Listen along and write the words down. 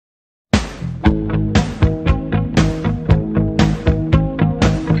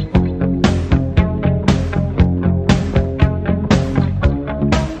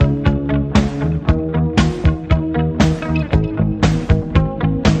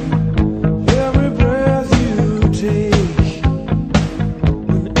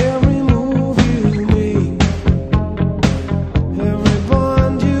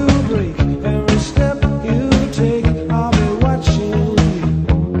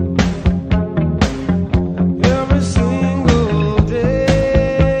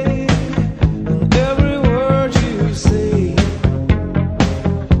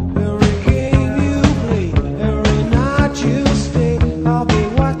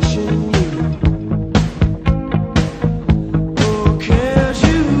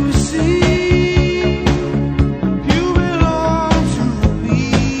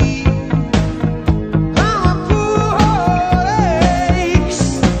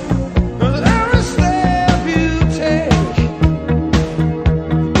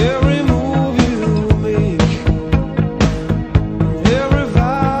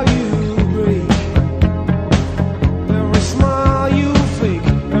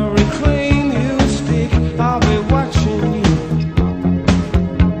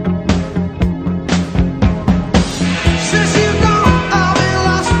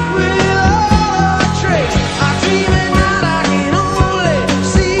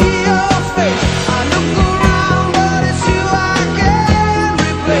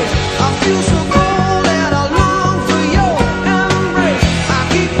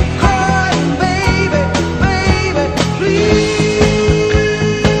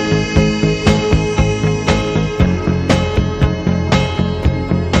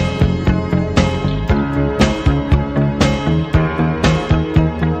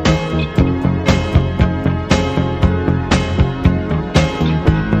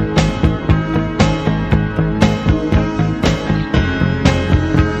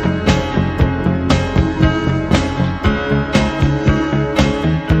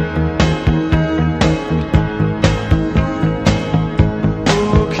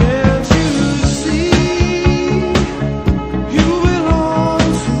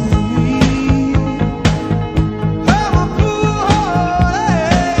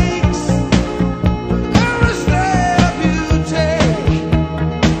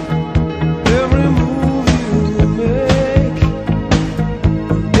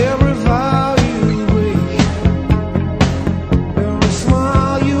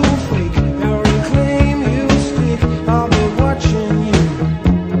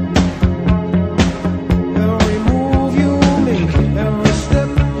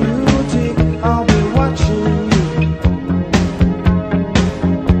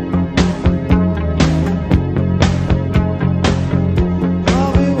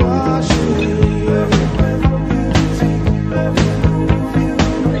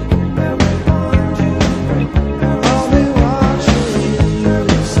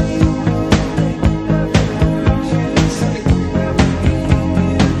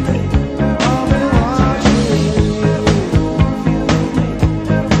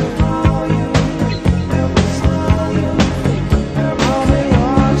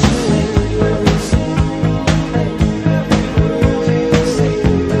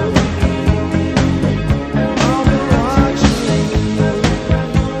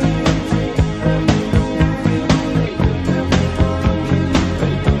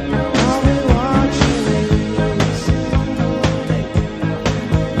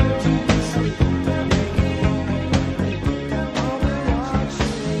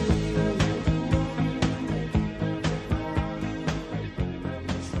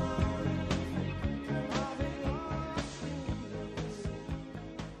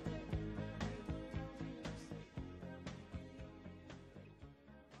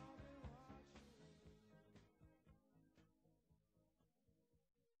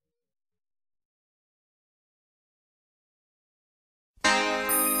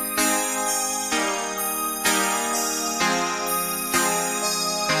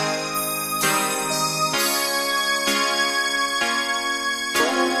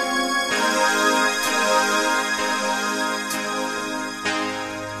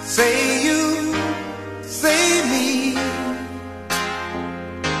Say you, say me,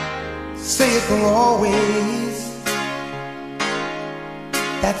 say it for always.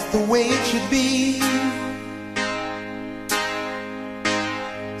 That's the way it should be.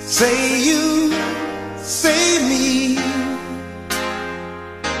 Say you, say me,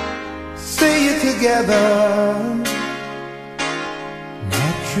 say it together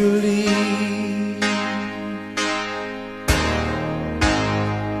naturally.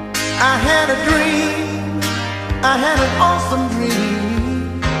 I had a dream, I had an awesome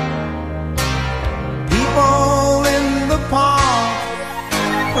dream. People in the park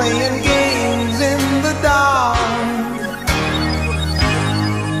playing games in the dark,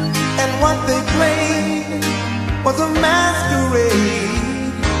 and what they played was a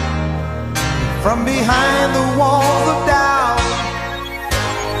masquerade. From behind the walls of doubt,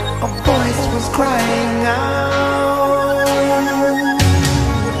 a voice was crying out.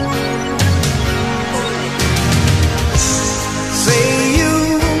 Say you,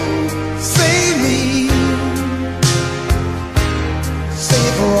 say me, say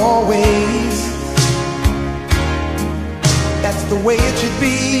it for always. That's the way it should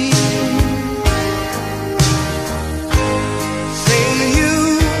be. Say you,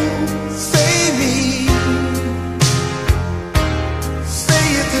 say me, say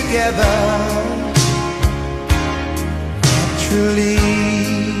it together naturally.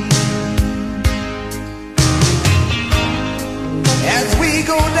 As we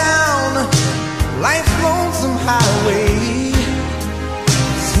go down life's lonesome highway,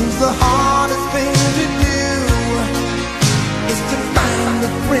 seems the hardest thing to do is to find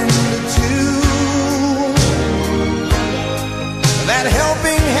a friend or two. That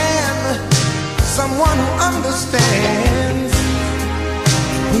helping hand, someone who understands.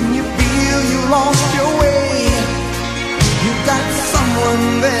 When you feel you lost your way, you got someone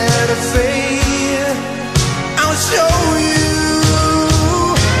there to say, I'll show you.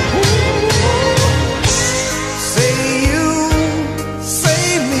 Say you, say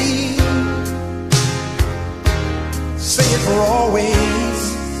me, say it for always.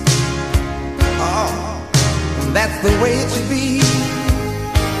 Oh, that's the way it should be.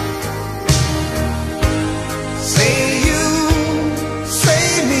 Say you, say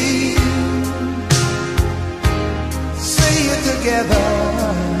me, say it together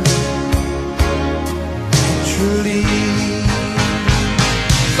naturally.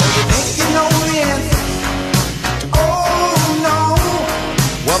 So you think you know the answer? Oh no.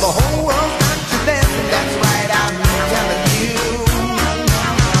 Well, the whole world's got you dancing. That's right, I'm telling you.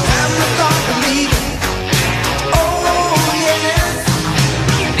 Time to start believing. Oh yes,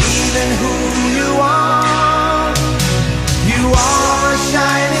 believe in who you are. You are a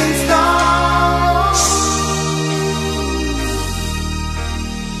shining star.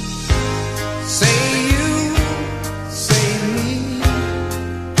 Say you, say me,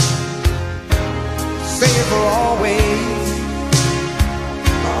 say it for always.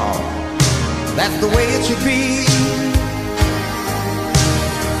 Oh, that's the way it should be.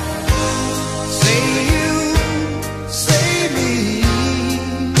 Say you, say me,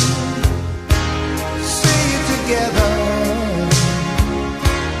 say it together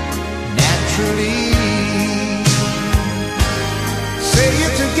naturally. Say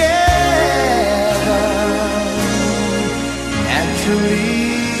it together naturally.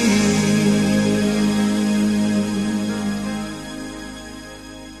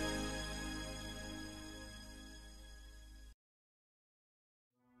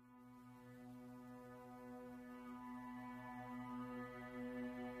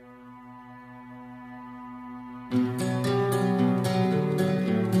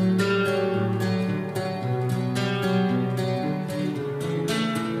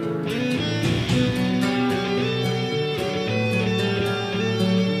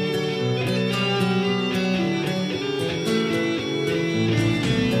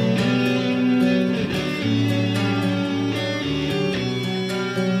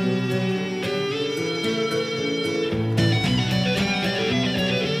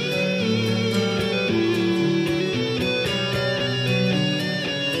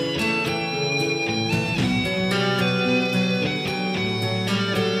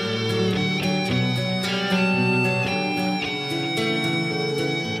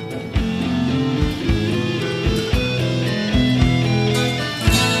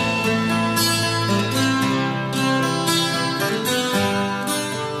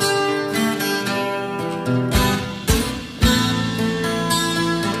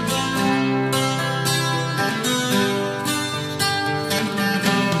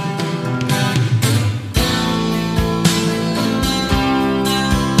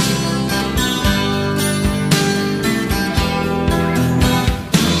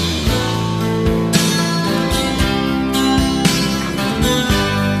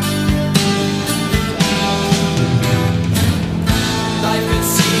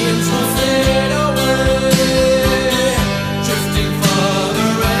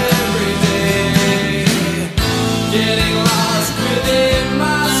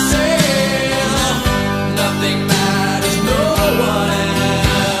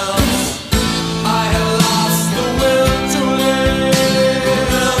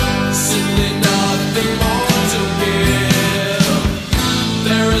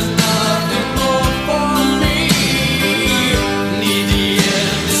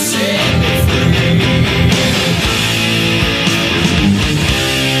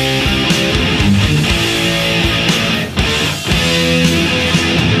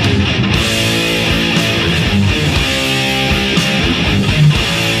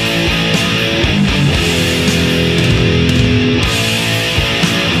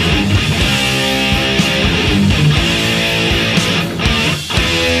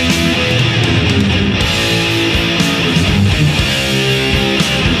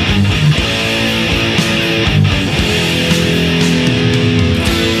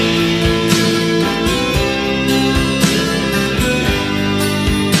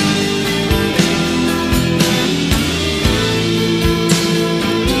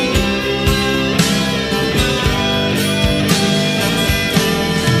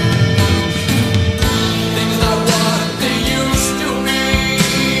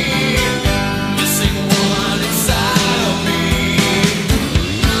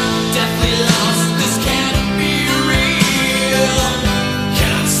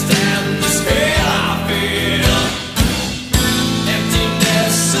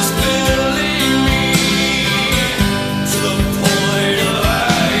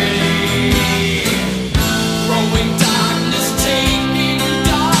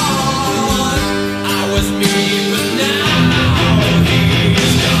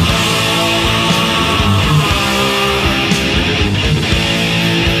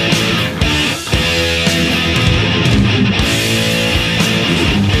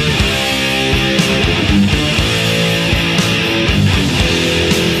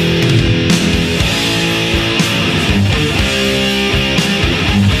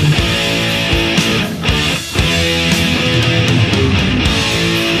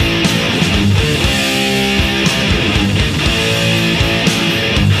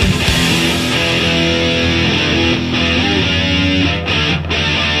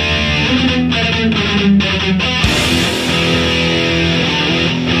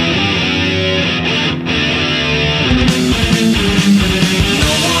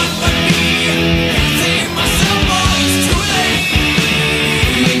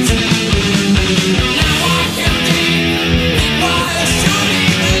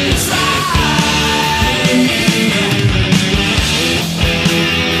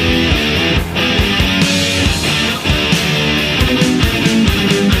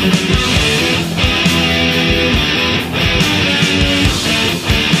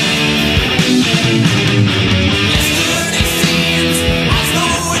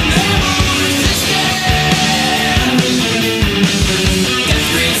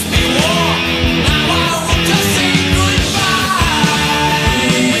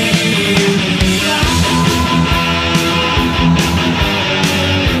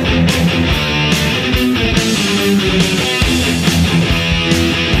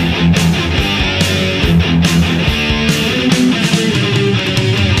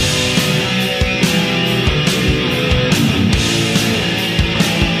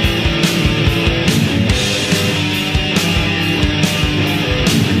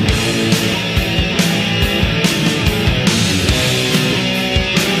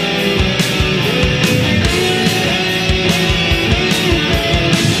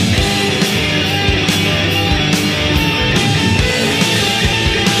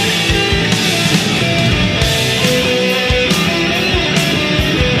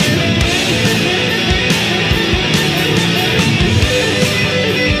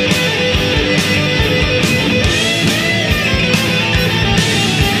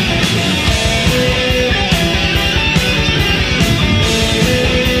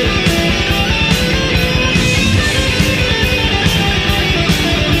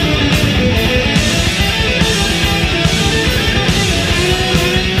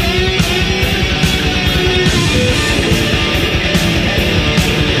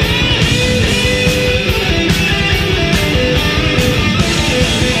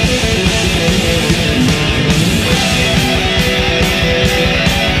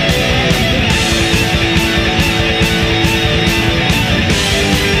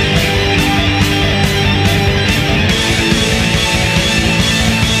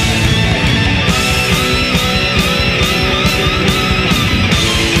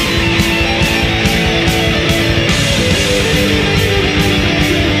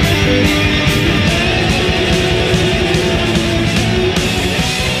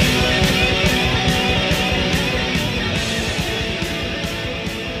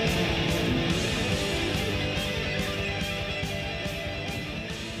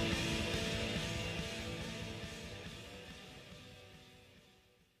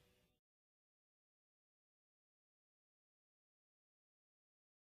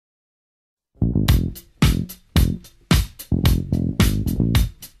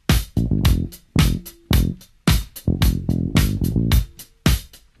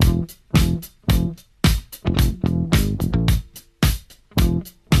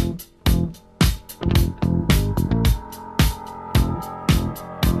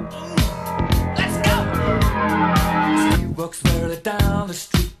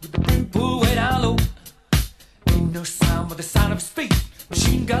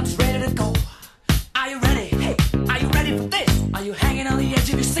 guns ready to go. Are you ready? Hey, are you ready for this? Are you hanging on the edge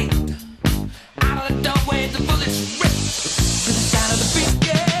of your seat? Out of the doorway, the bullets rip to the sound of the beat.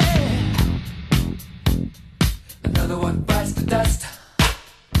 Yeah. Another one bites the dust.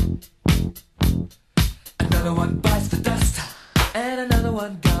 Another one bites the dust. And another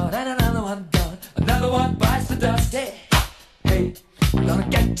one gone. And another one gone. Another one bites the dust. Hey, hey, I'm gonna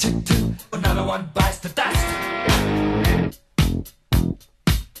get you too. Another one bites the dust.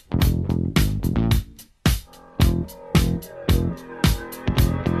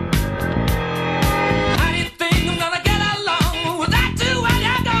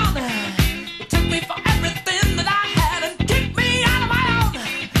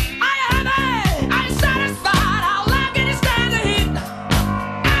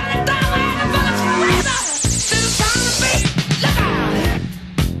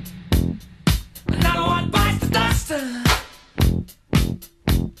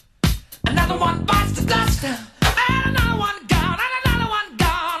 Another one bites the dust, and another one gone, and another one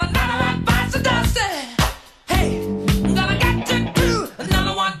gone, another one bites the dust. Hey, I'm gonna get you too.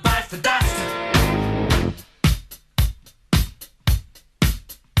 Another one bites the dust.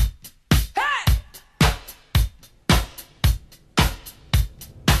 Hey!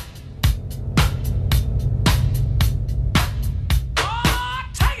 Oh,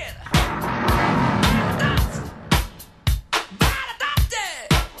 take it! Dust! Bite the dust!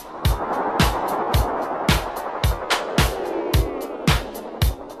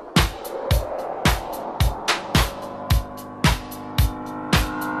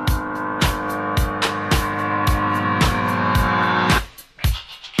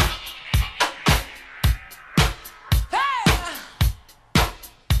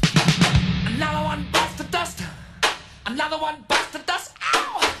 Another one bites the dust. Another one bites the dust.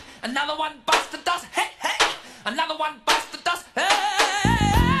 Ow! Another one bites the dust. Hey, hey! Another one bites the dust. Hey!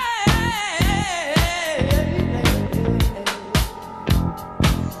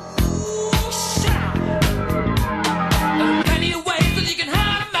 Ooh, shit! There are plenty of ways that you can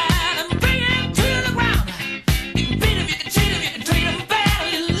hurt a man and bring him to the ground. You can beat him, you can cheat him, you can treat him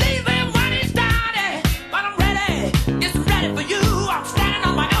bad, you leave him when he's down. But I'm ready, yes, I'm ready for you. I'm standing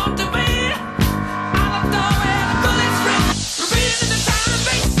on my own two feet. Out the door where the bullets rip, repeating the sound of the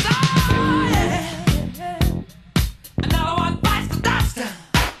beat. Oh, yeah. Another one bites the dust.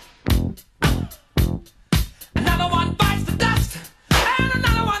 Another one bites the dust. And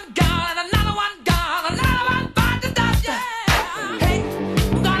another one gone, and another one gone, another one bites the dust. Yeah. Hey,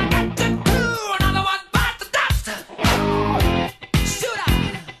 I'm gonna get you too. Another one bites the dust. Shoot out.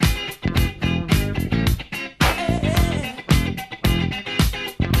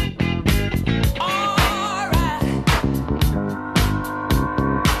 All right.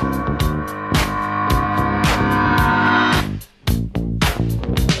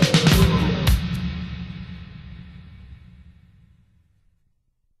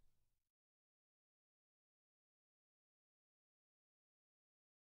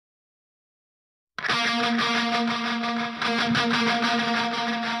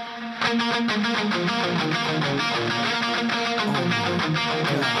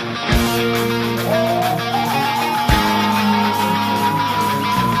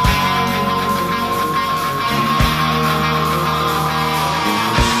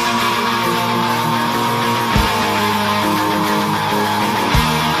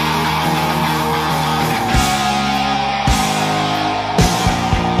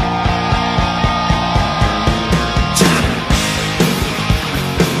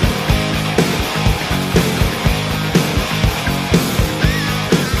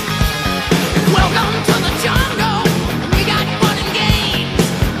 Welcome to the jungle.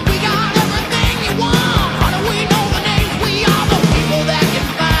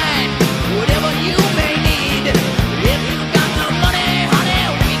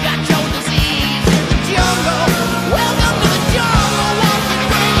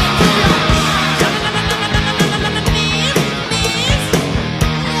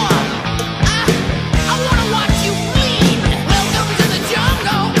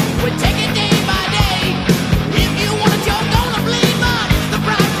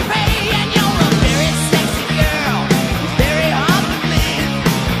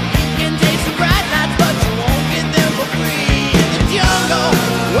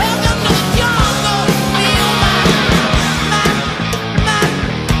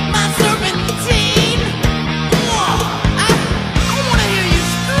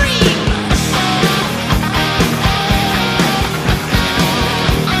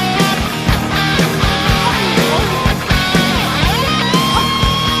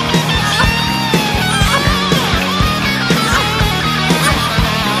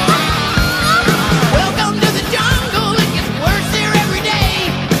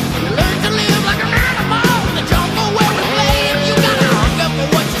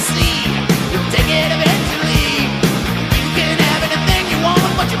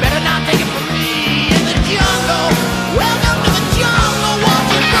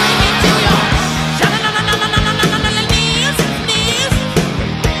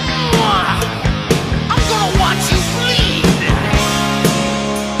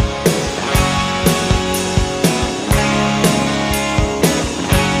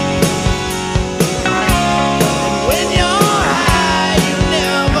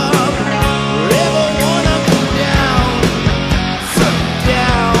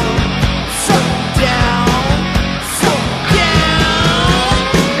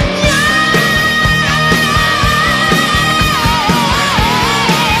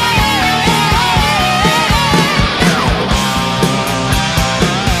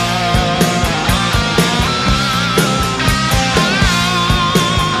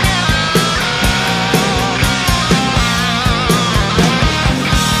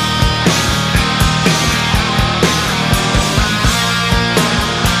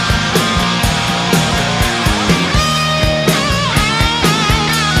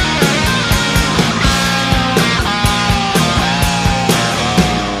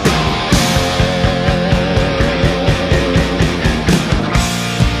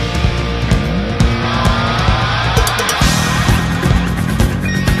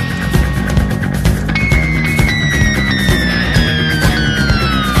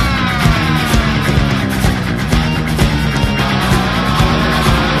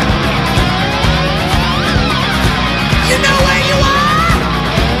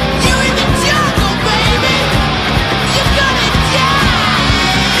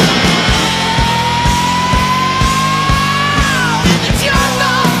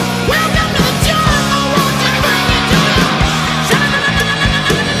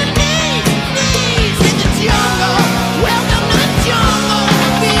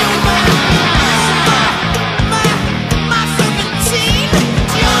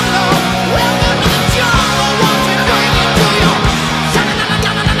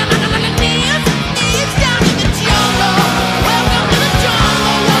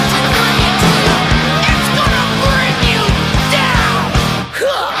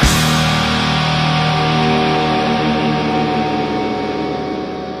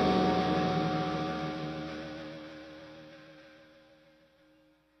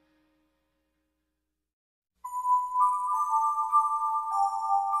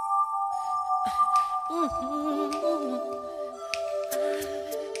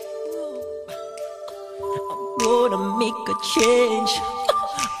 Gonna make a change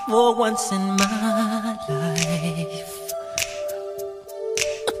for once in my life.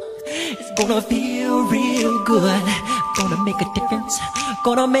 It's gonna feel real good. Gonna make a difference.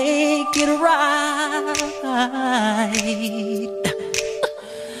 Gonna make it right.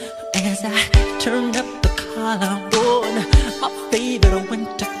 As I turn up the collar on my favorite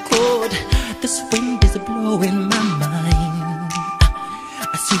winter coat, this wind is blowing my mind.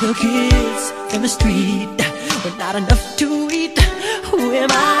 I see the kids in the street with not enough to eat. Who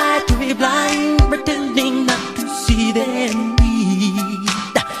am I to be blind, pretending not to see their need?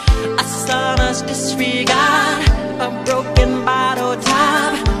 A son's disregard, a broken bottle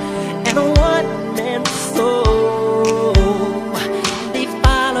top, and a one-man soul. They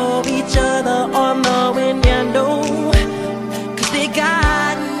follow each other on the wind, you know, 'cause they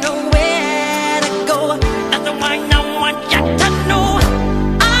got nowhere to go. That's the one I want you to know.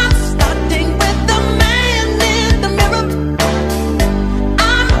 I'm starting with the man in the mirror.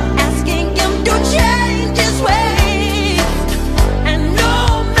 I'm asking him to change his ways, and no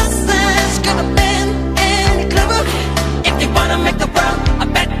message could have been any clearer. If you wanna make the world a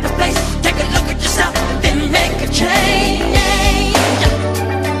better place, take a look at yourself and then make a change.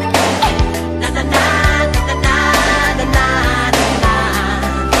 Na na na na na na na na.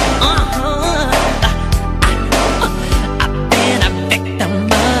 I've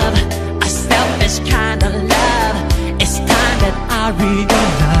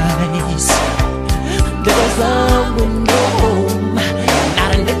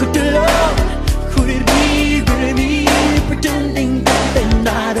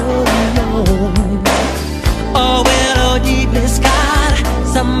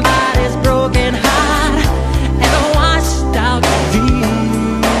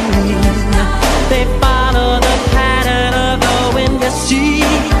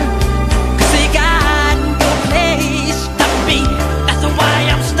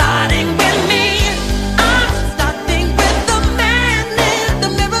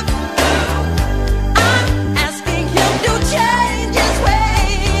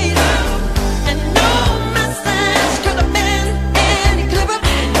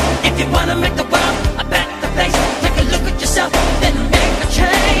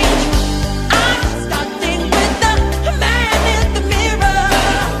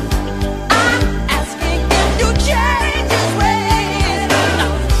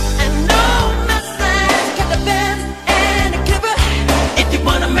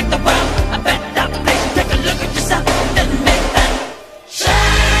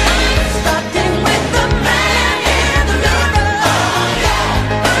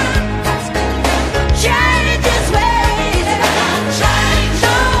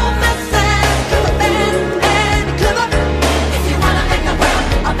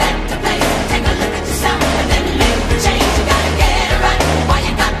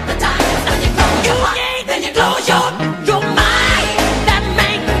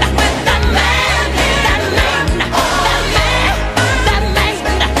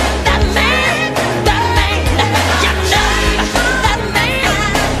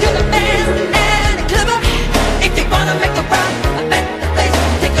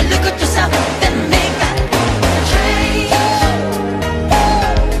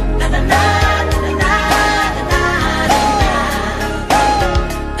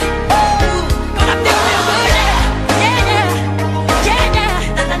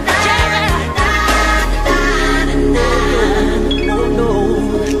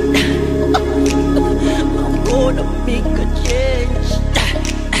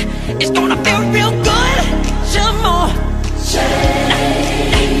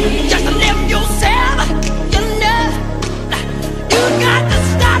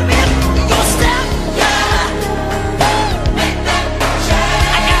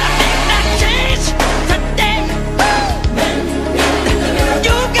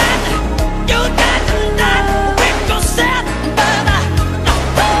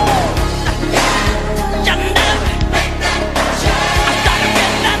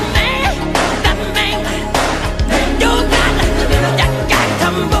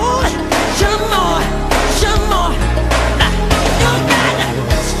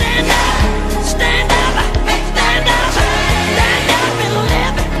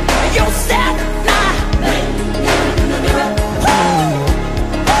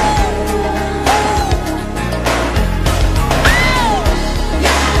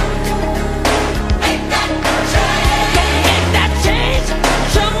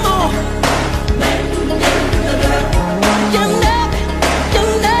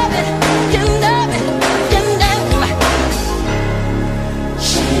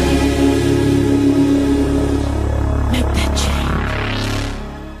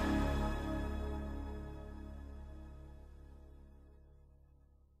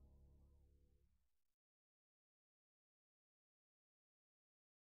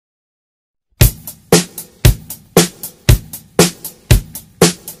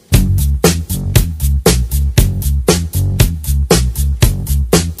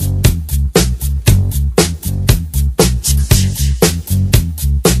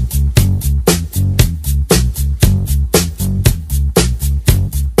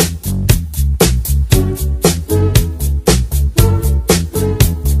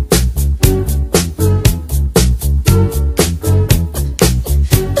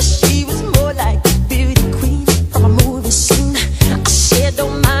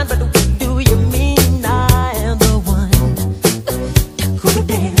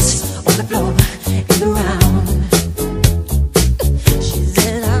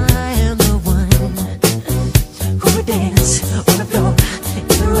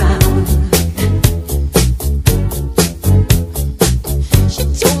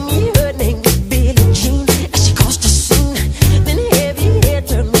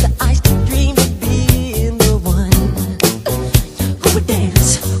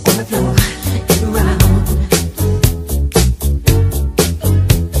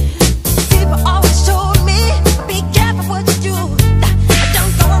People always told me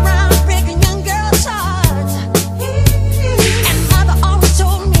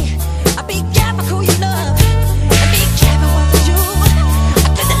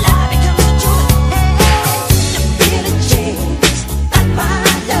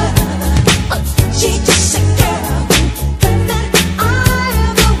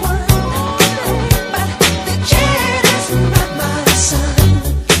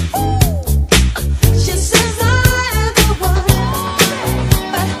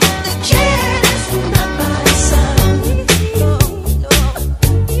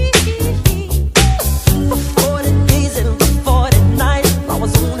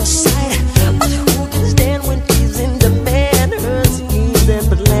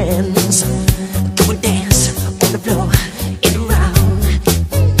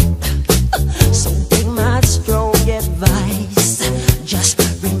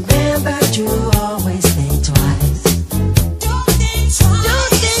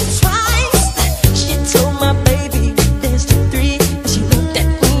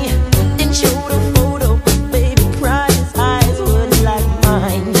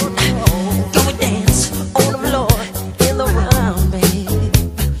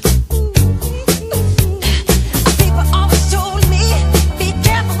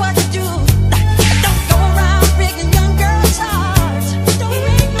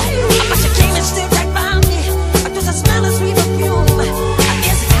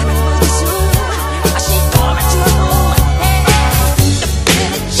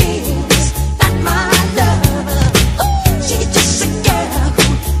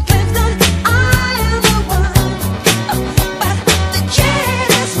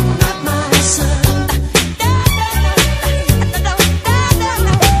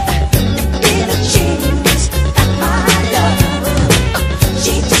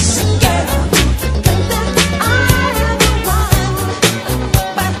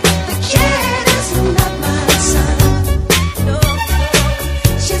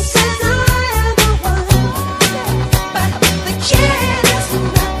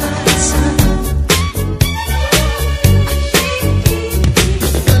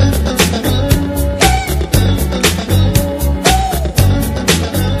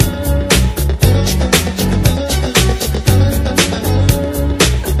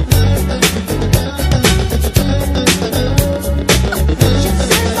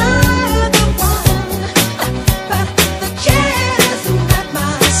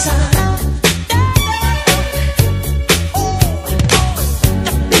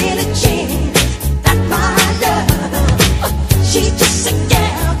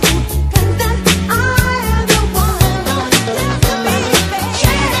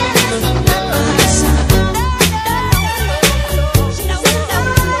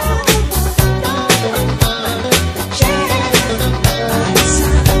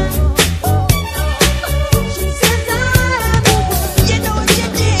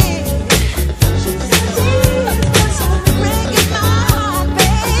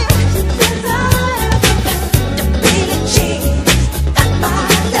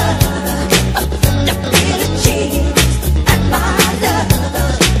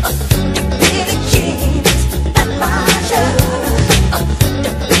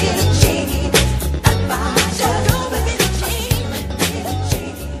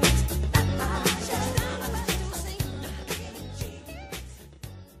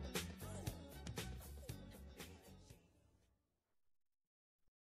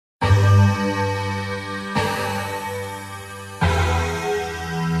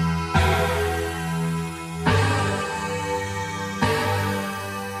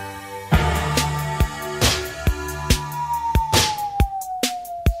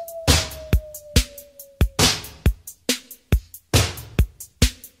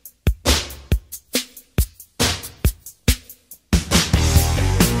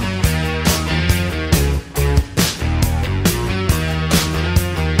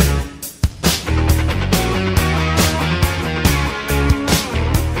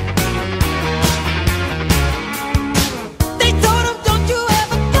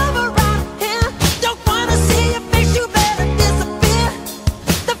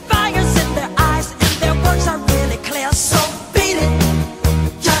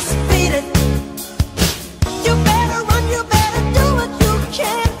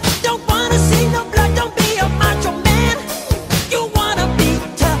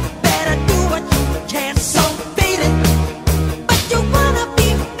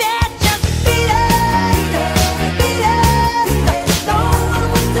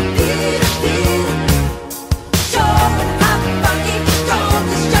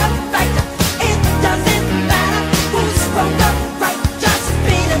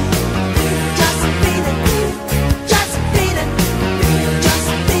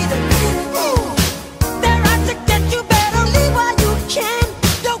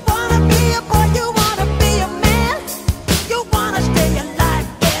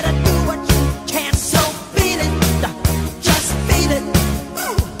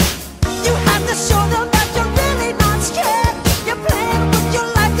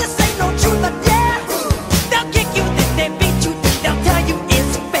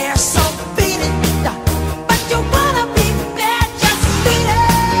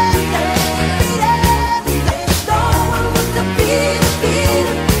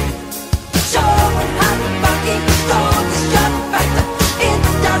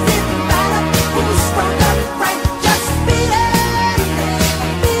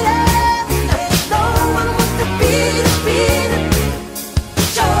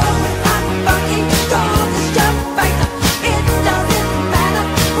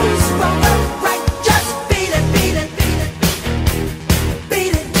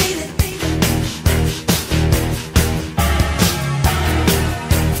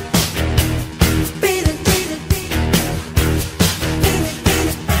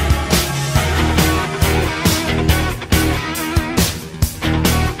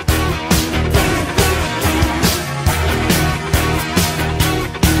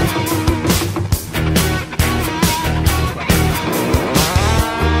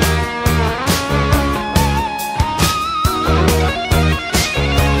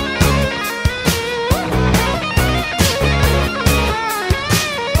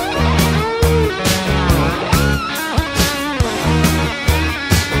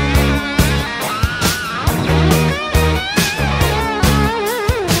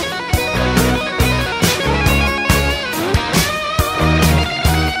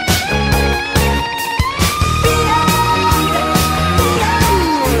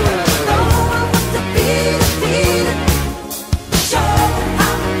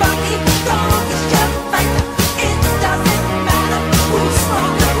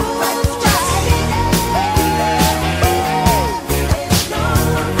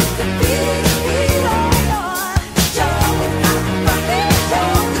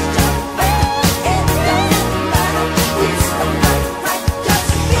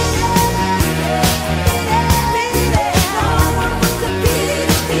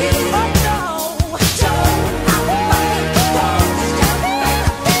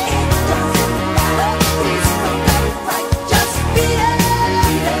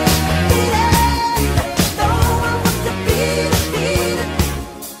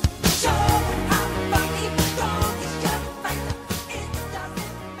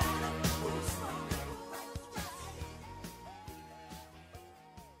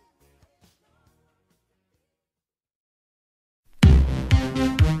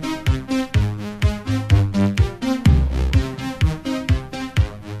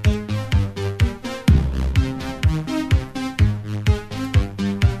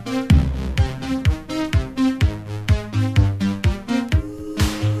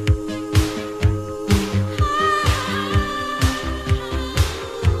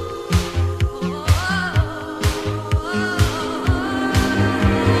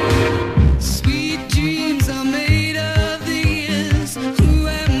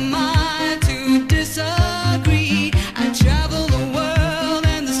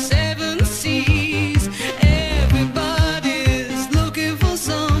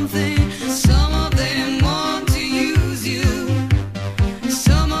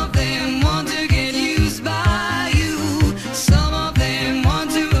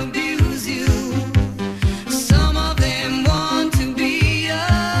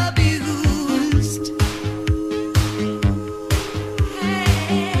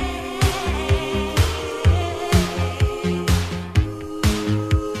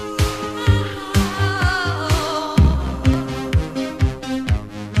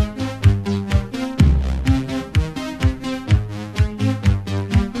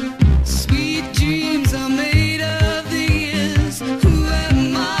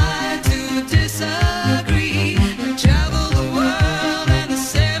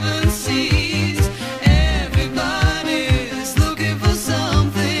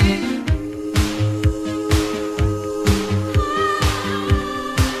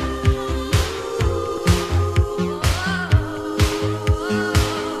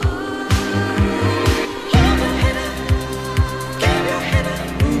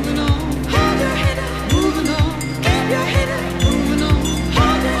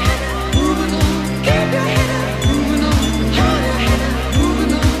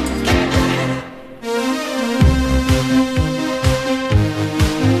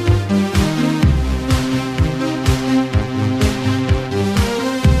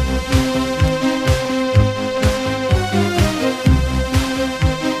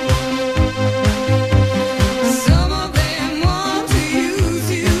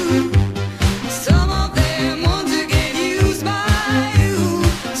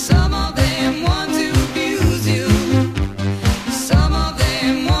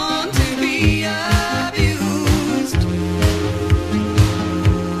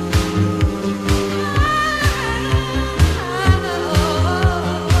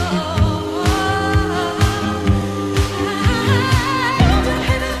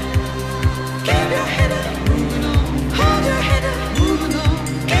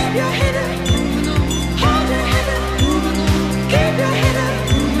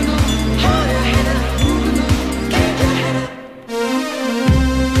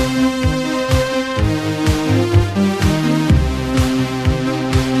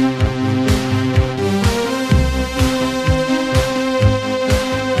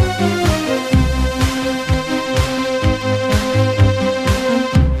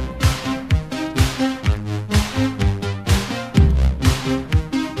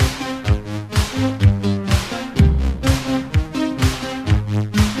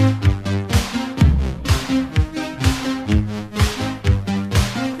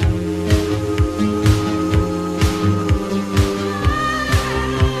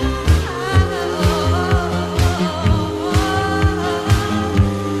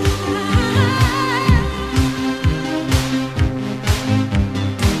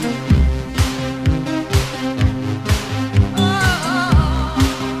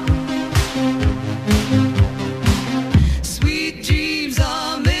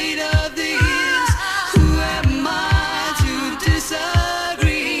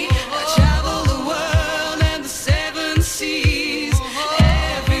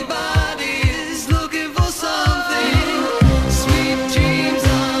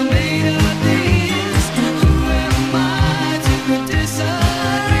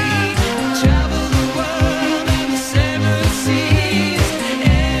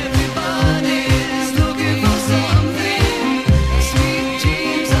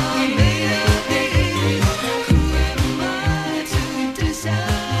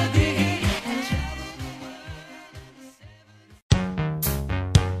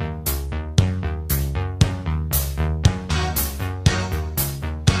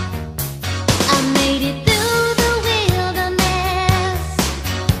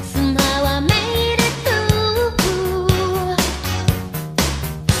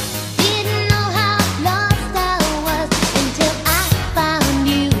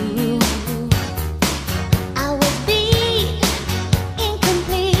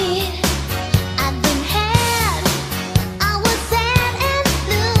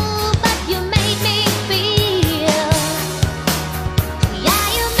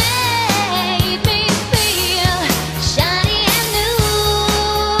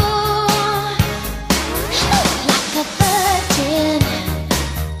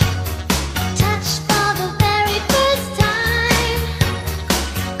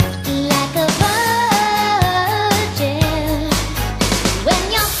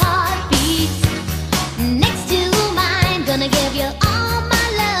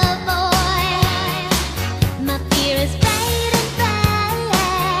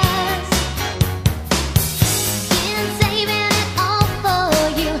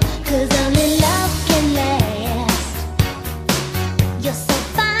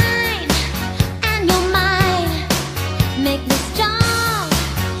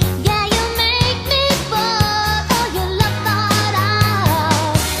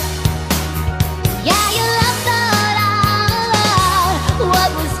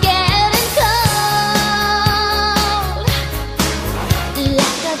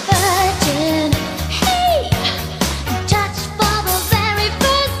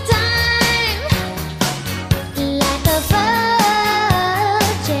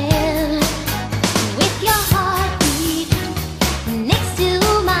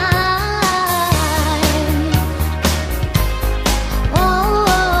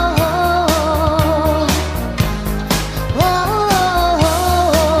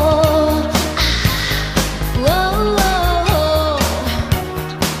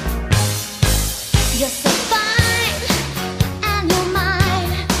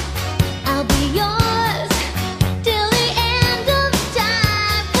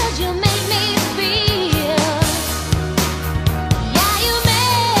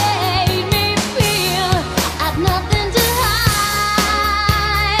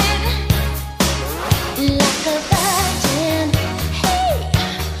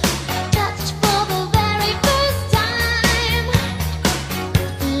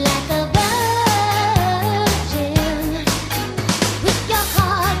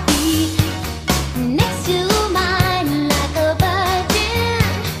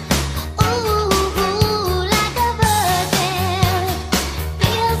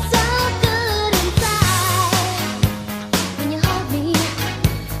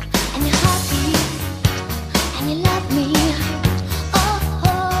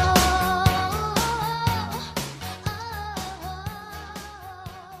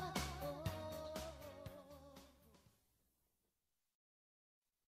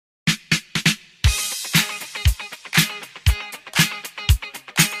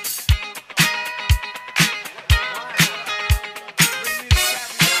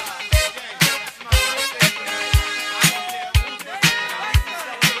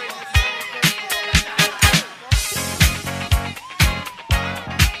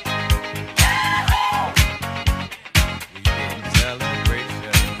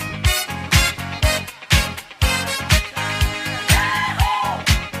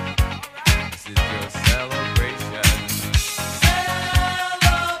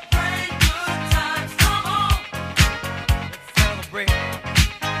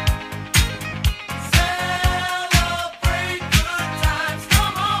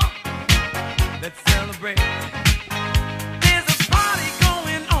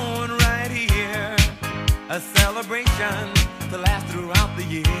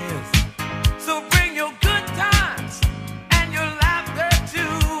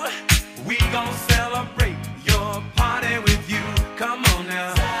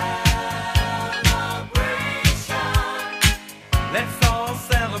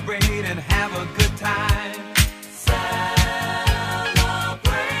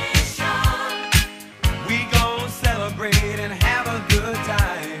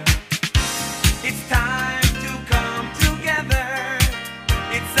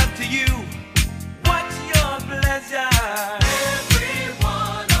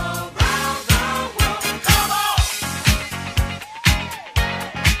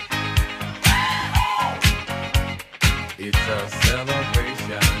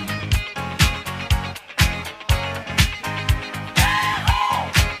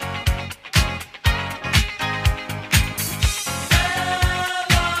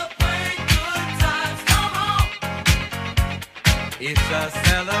It's a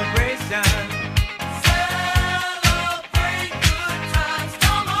celebration. Celebrate good times,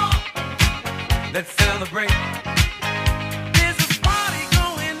 come on. Let's celebrate. There's a party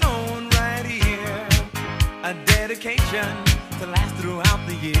going on right here. A dedication to last throughout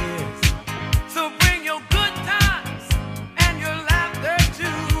the years. So bring your good times and your laughter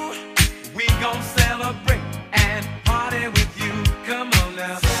too. We gon' celebrate and party with you. Come on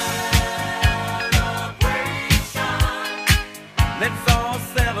now. Let's all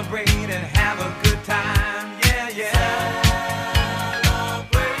celebrate and have a good time, yeah, yeah.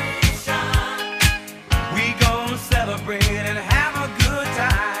 Celebration. We gon' celebrate and have a good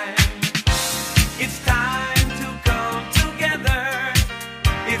time. It's time to come together.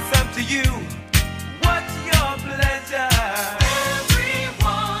 It's up to you. What's your pleasure?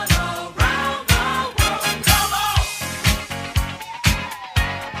 Everyone around the world, come on.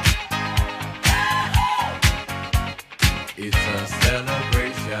 It's a celebration.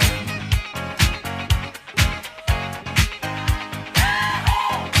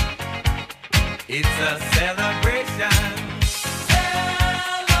 It's a celebration.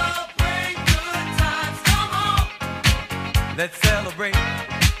 Celebrate good times, come on. Let's celebrate.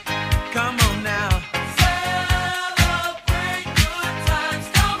 Come on now. Celebrate good times,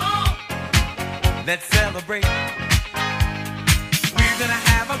 come on. Let's celebrate. We're gonna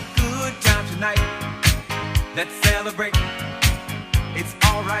have a good time tonight. Let's celebrate. It's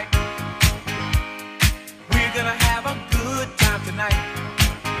alright. We're gonna have a good time tonight.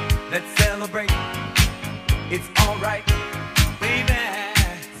 Let's celebrate. It's alright, baby.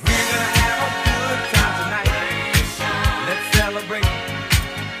 We're gonna have a good time tonight. Let's celebrate.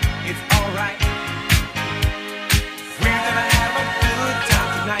 It's alright. We're gonna have a good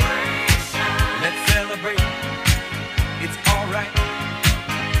time tonight. Let's celebrate. It's alright.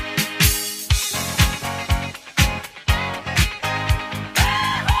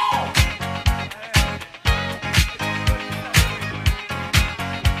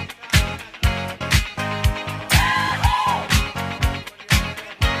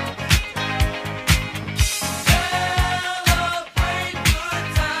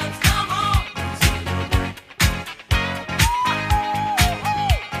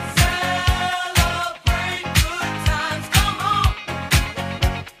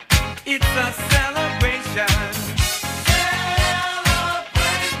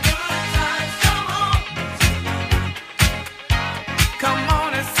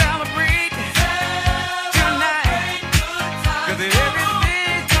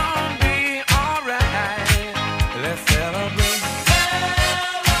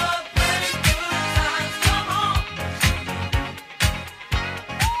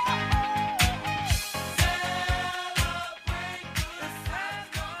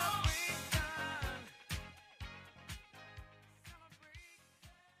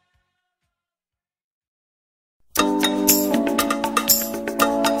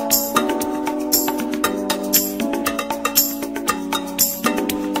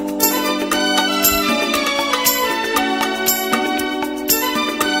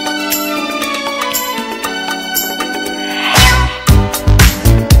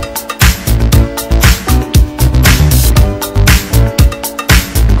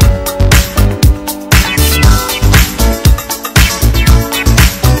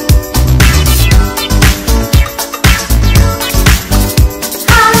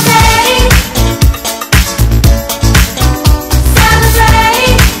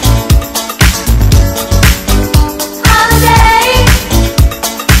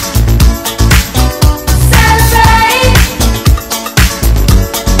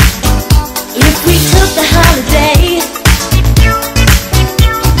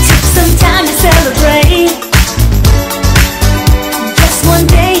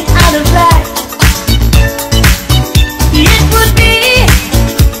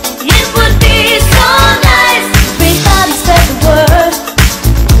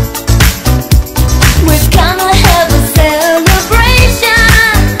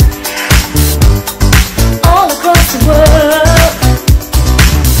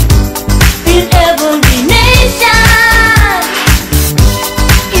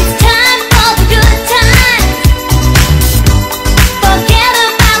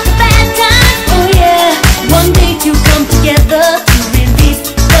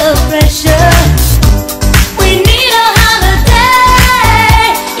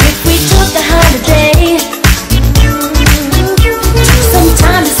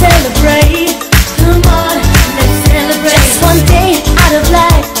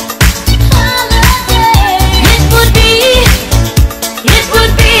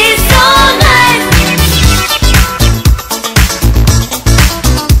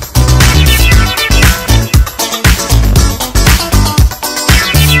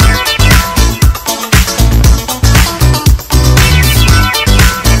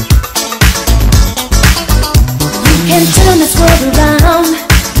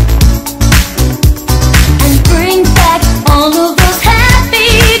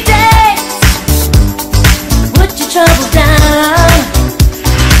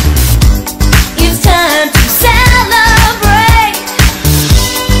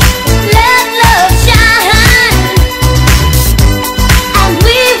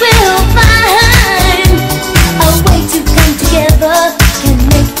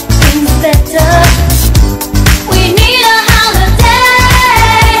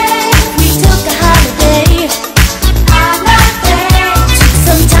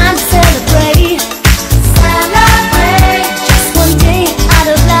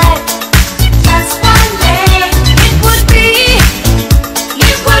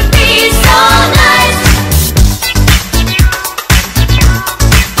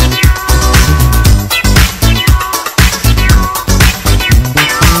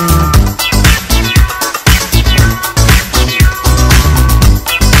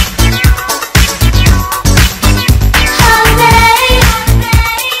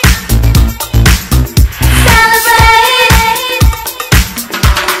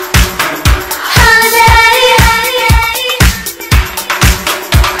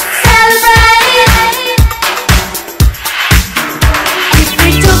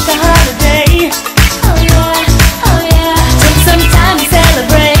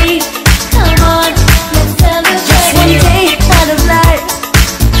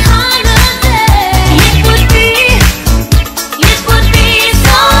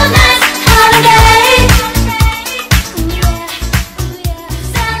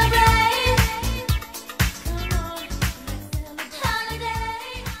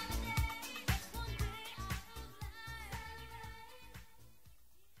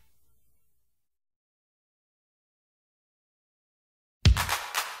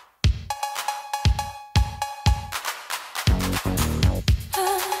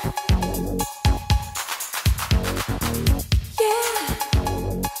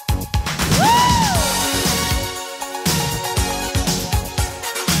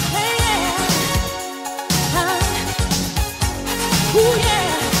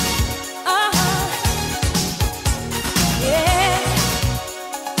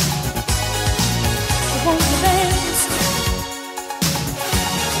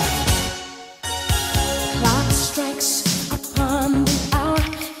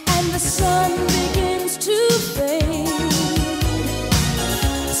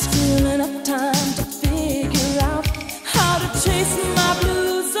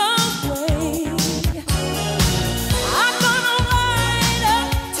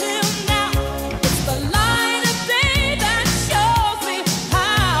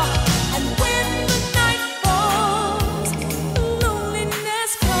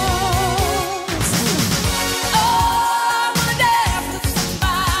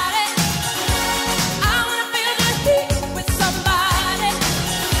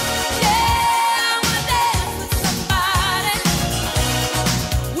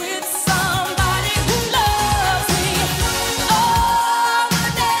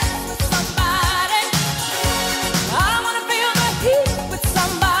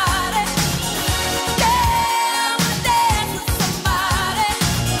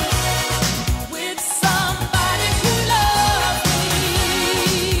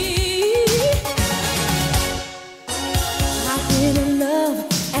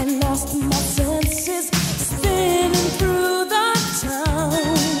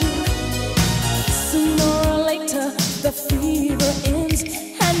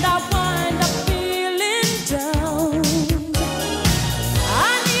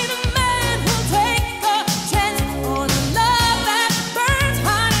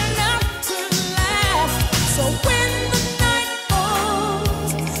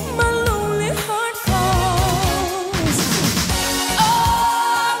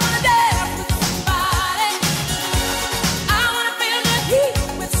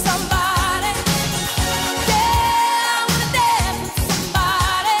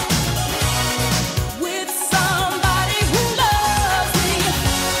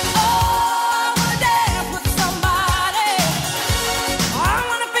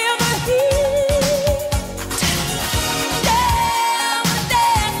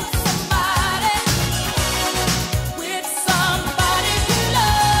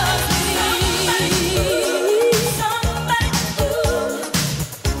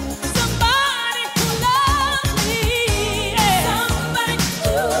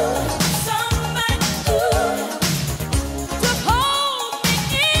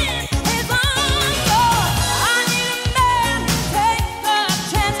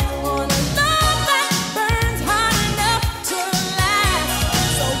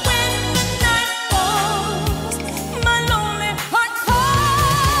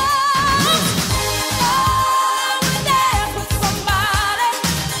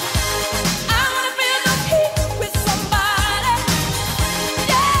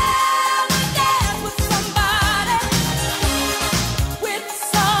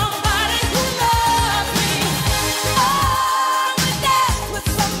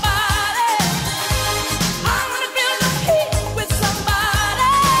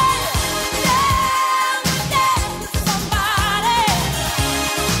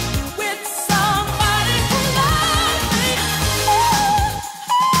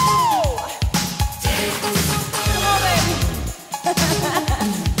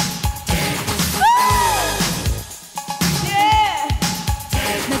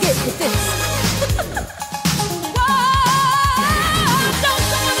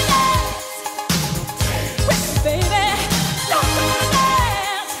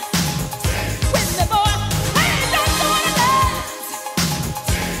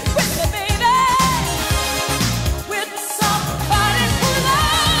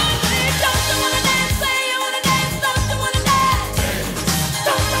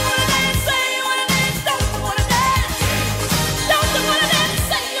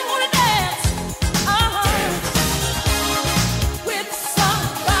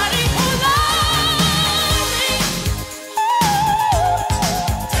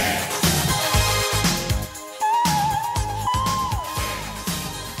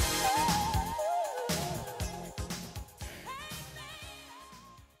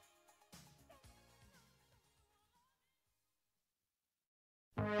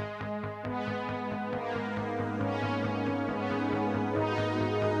 So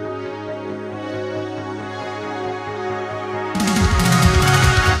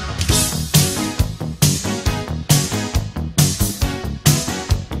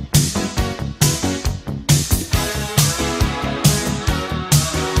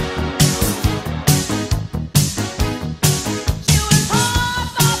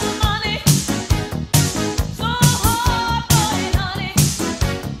hard for it, honey.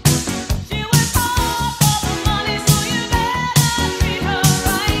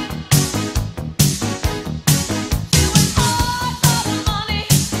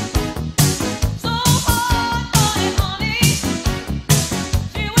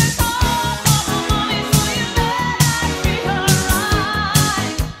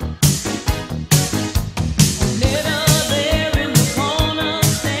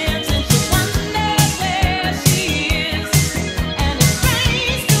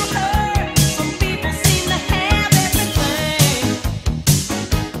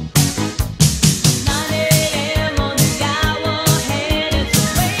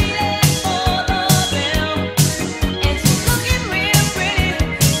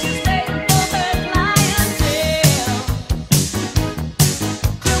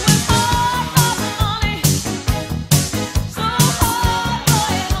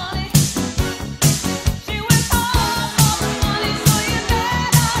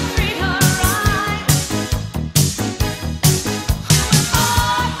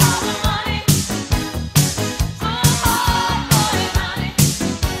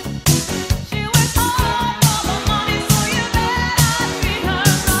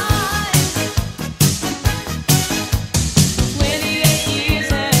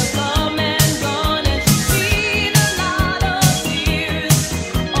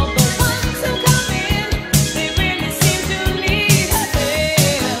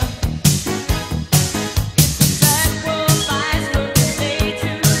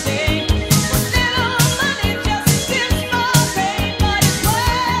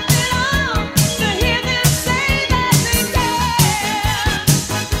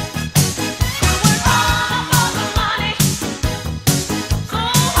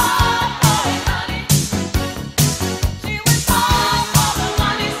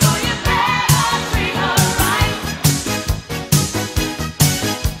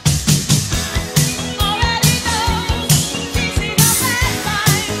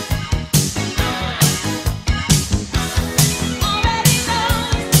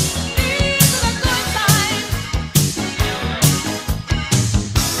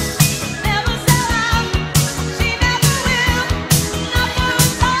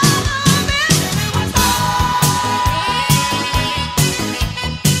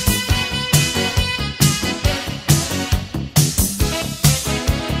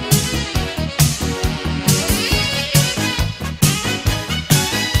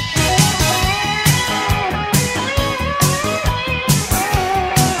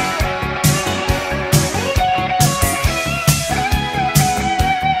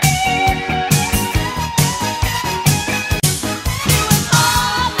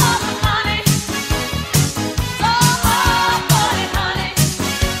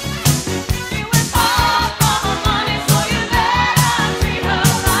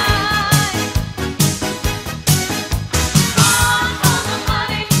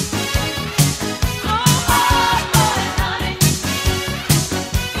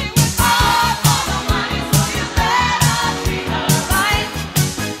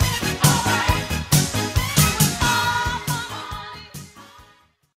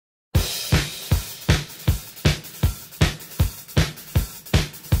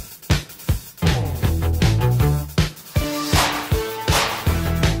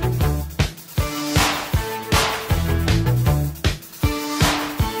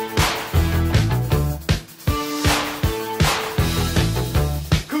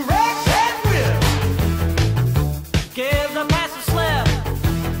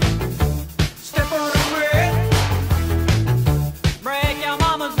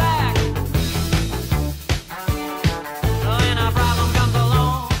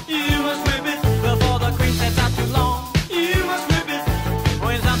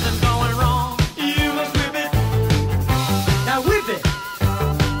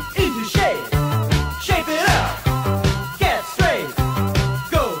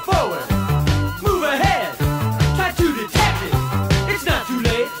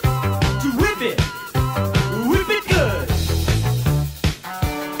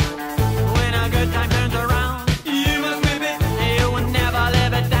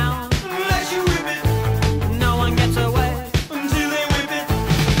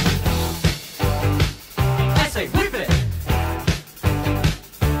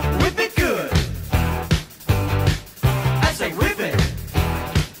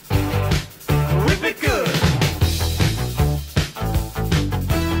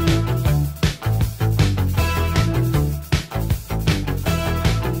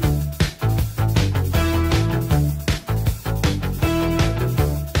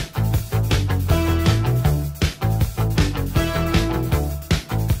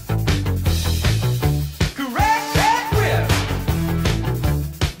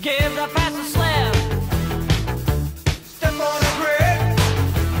 Give the past a slip. Step on a brick.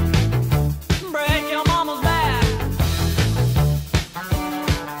 Break your mama's back.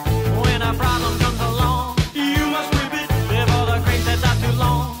 When a problem comes along, You must whip it. before the cream sets out too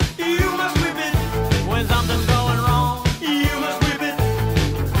long. You must whip it. When something's going wrong, You must whip it.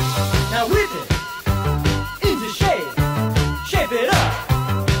 Now whip it into shape. Shape it up.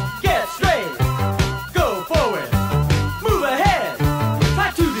 Get straight. Go forward. Move ahead. Try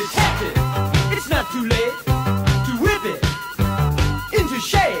to detect it.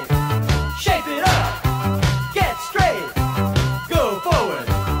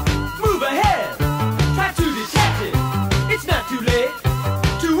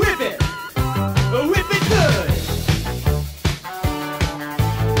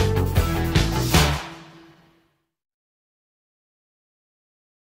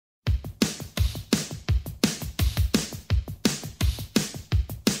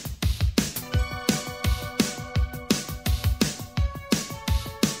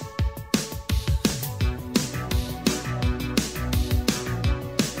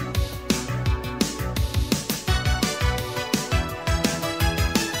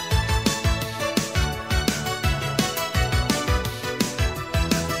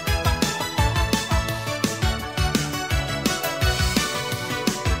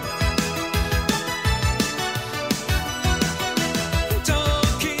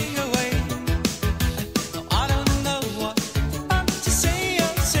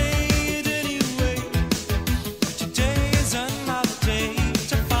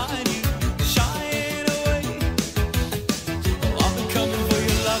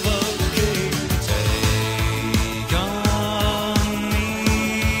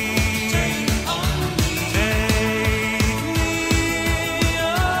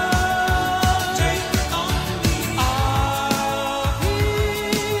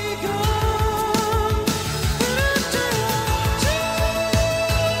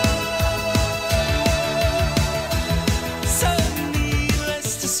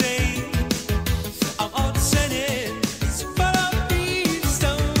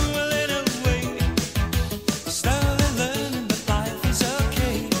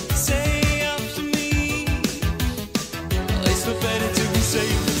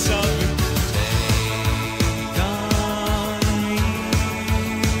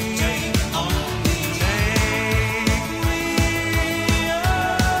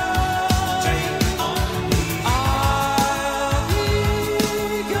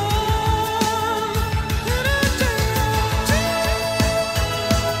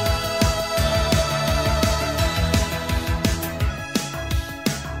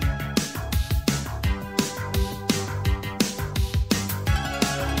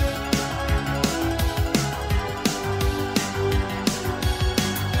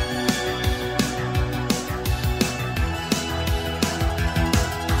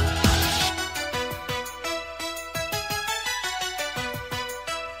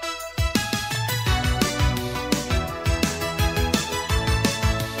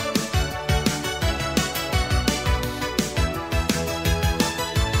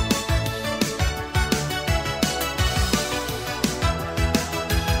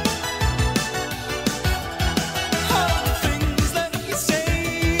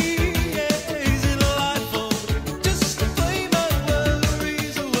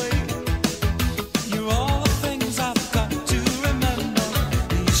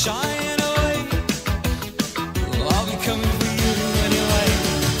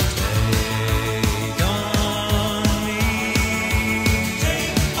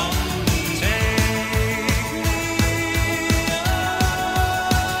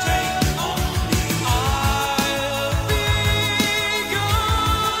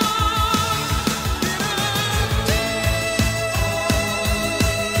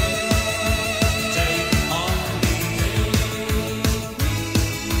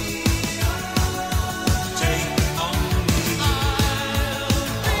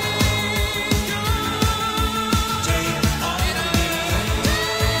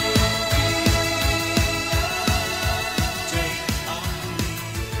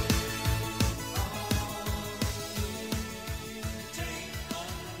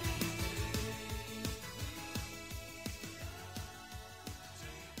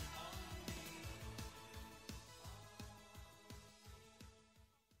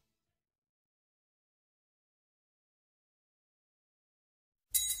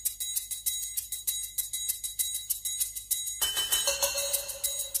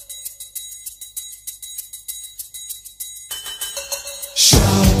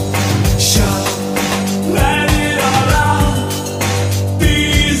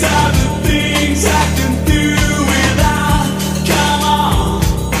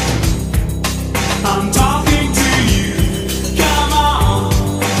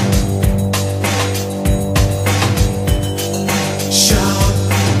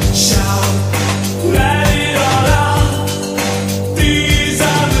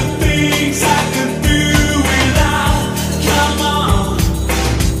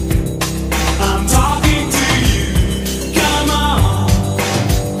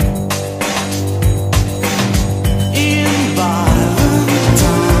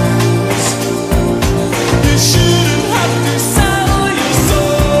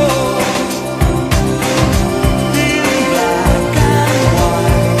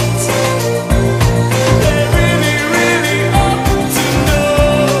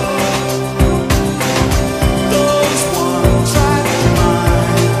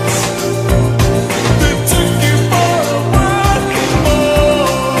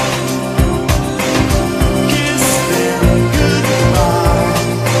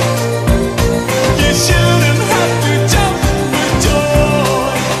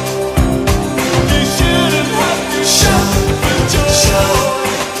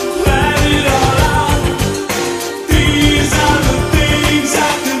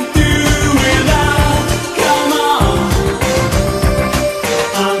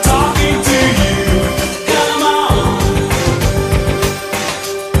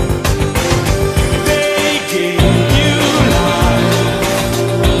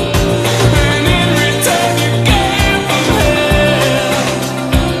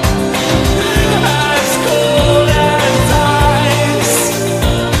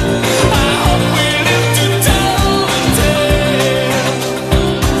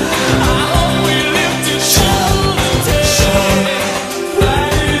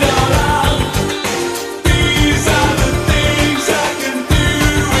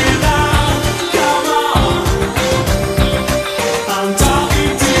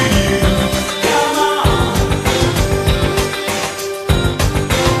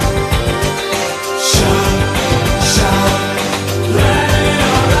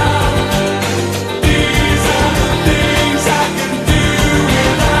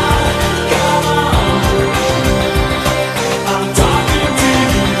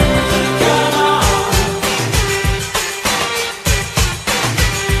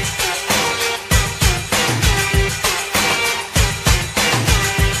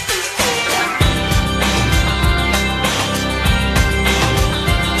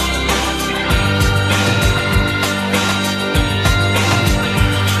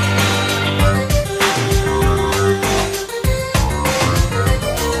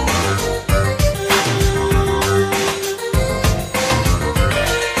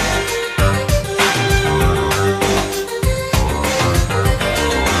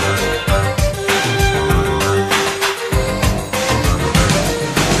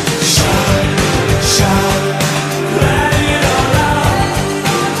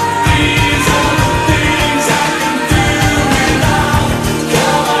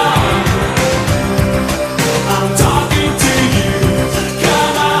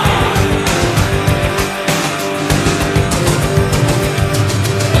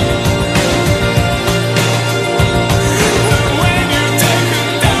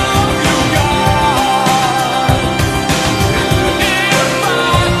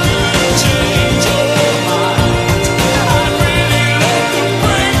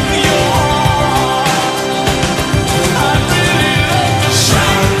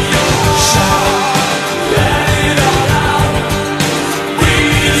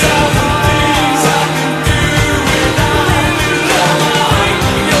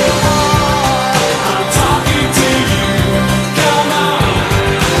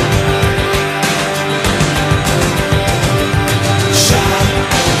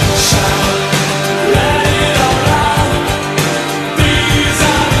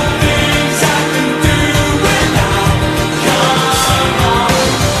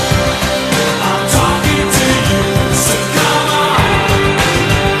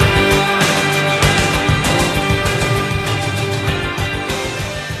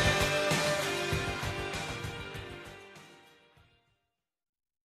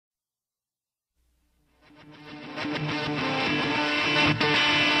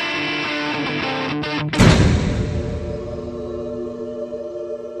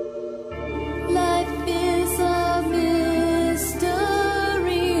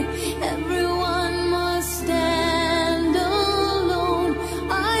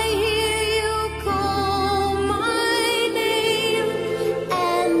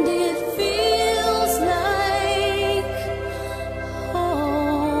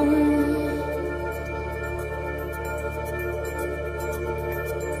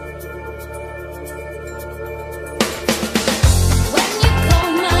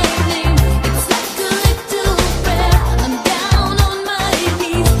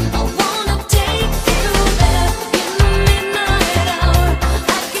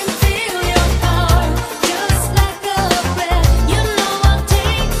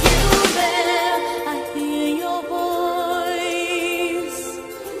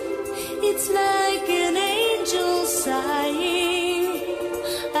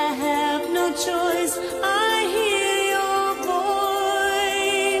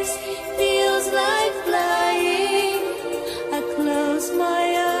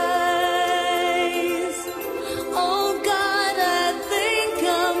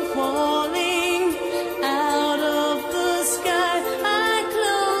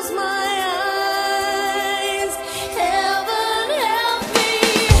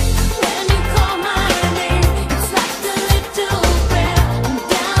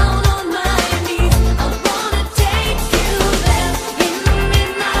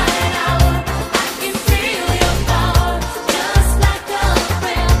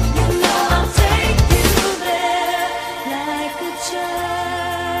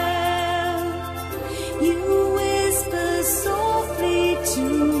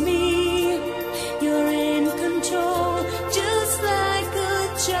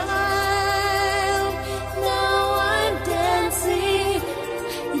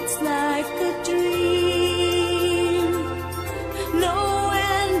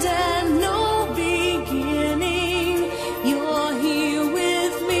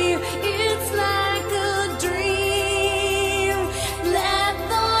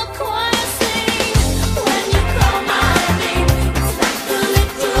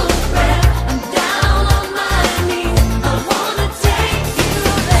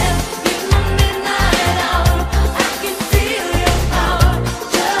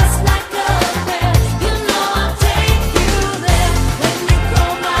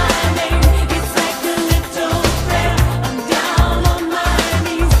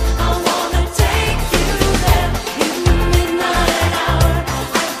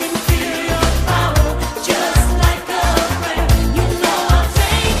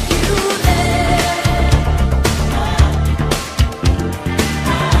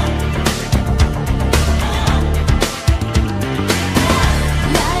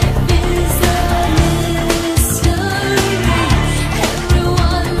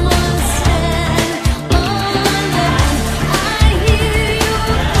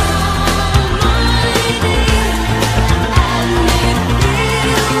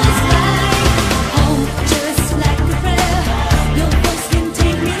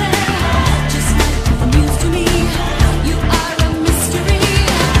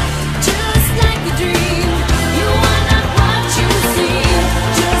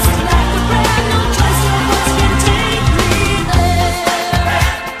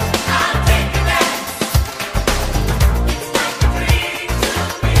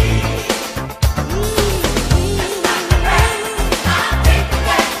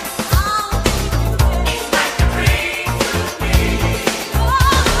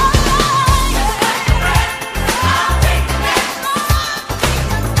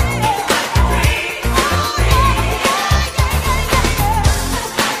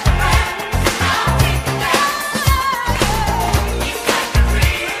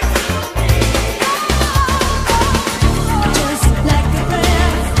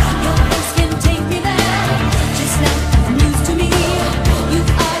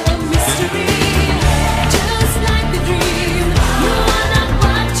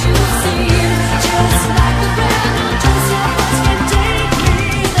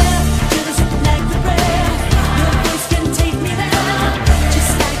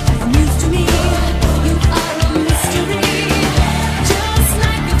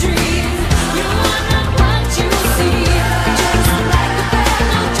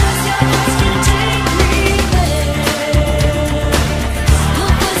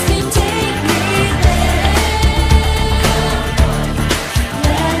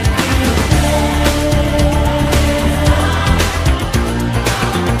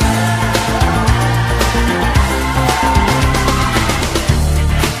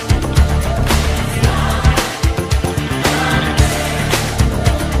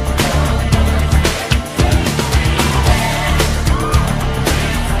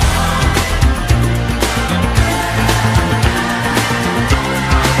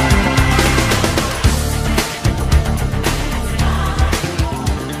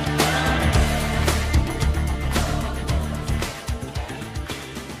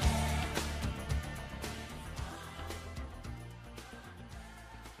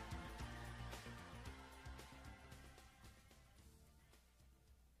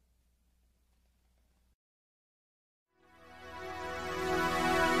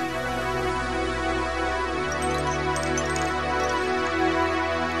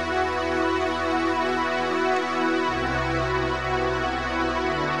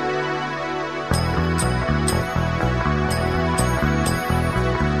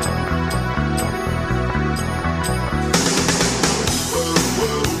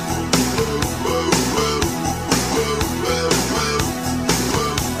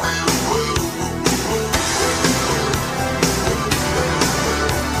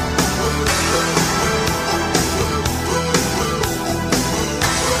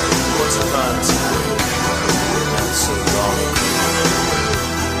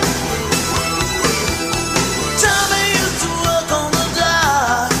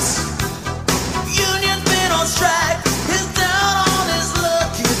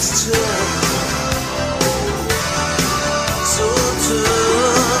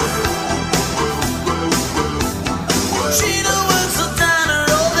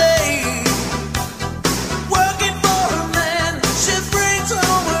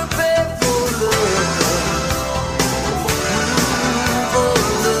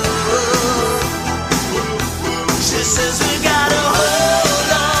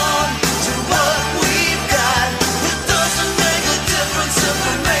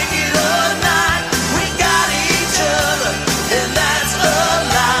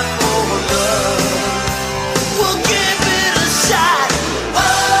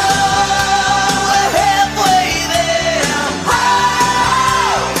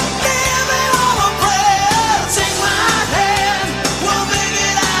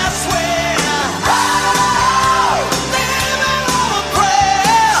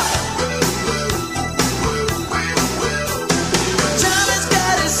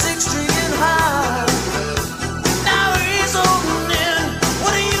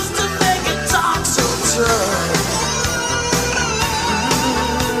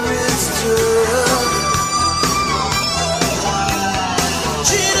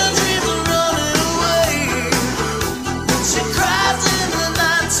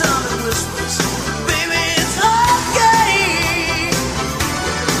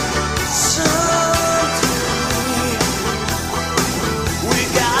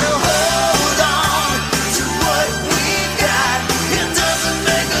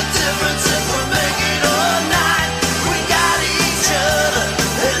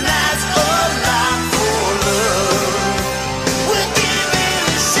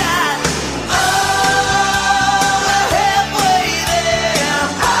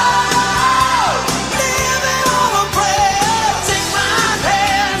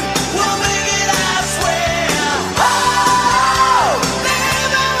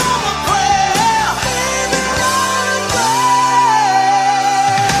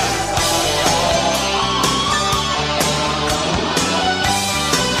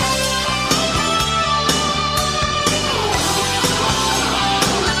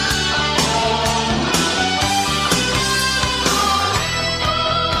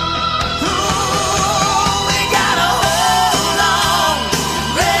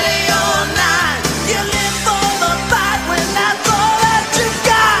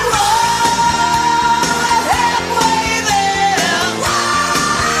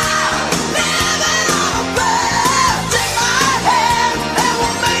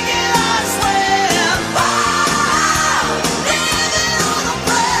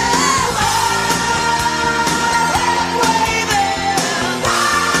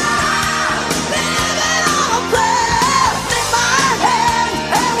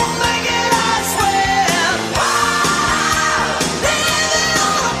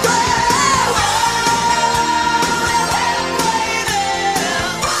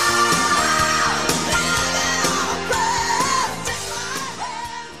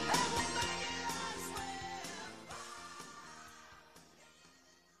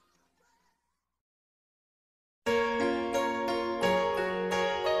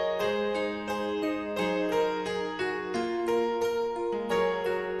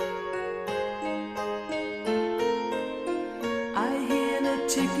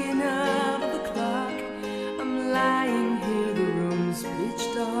 ticking of the clock. I'm lying here, the room's pitch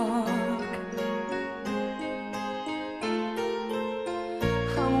dark.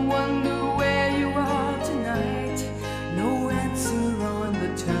 I wonder where you are tonight. No answer on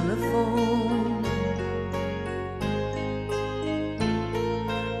the telephone.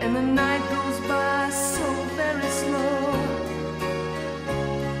 And the night goes by so very slow.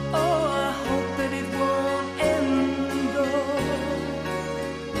 Oh, I hope that it won't end though.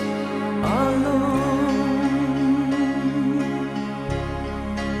 Alone.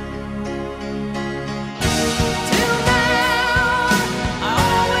 Till now, I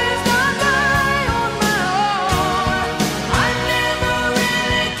always got by on my own. I never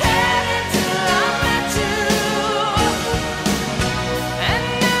really cared until I met you. And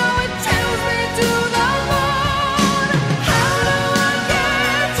now it tells me to the bone. How do I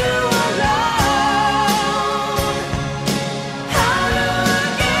get to alone? How do I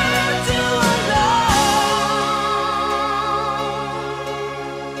get to alone?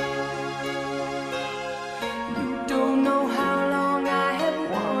 You don't know how long I have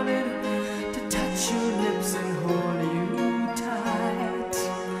wanted to touch your lips and hold you tight.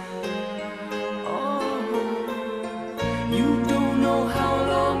 Oh, you don't know how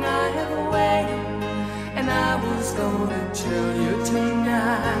long I have waited, and I was gonna tell you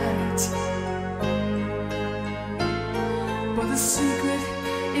tonight. But the secret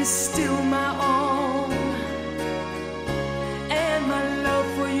is still my own, and my love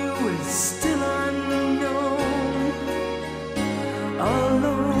for you is still unknown.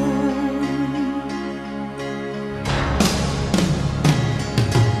 Alone.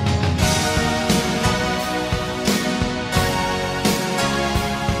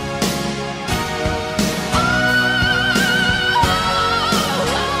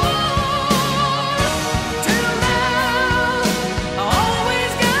 Till now, I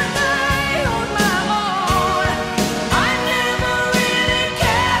always got by on my own. I never really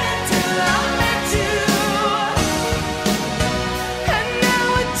cared until I met you. And now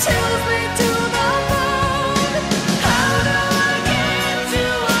it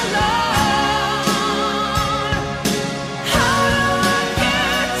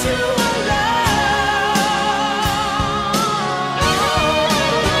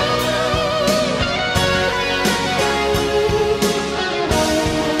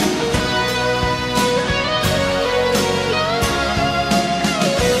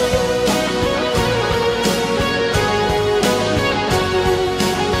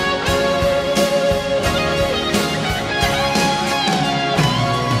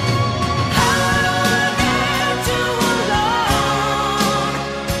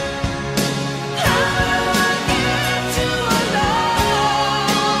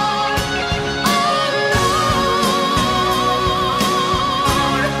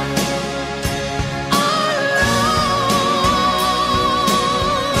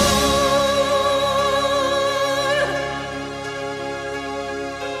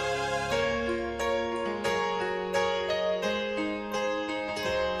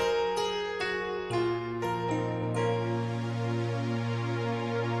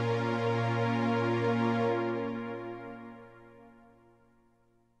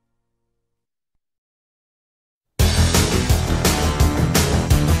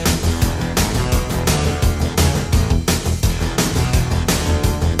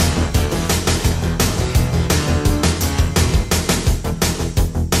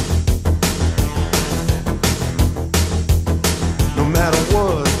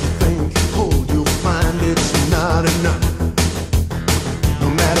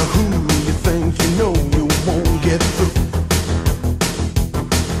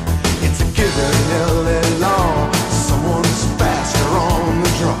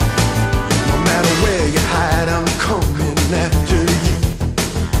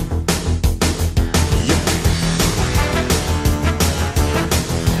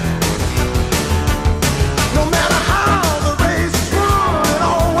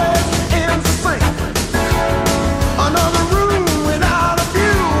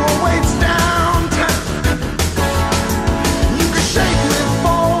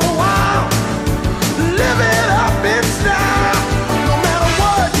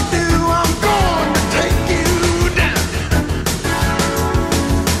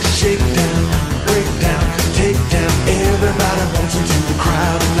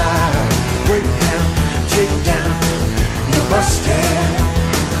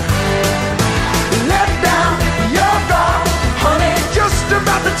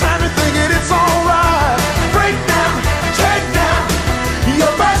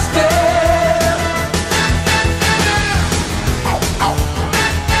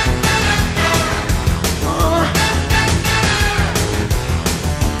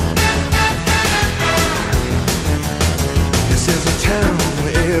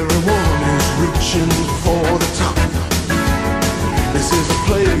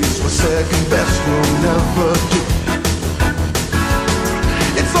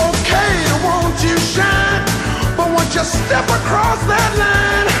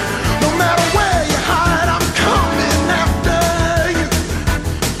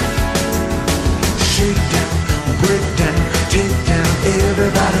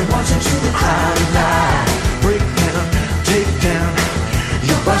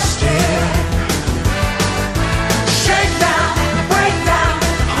busted. Shake down, break down,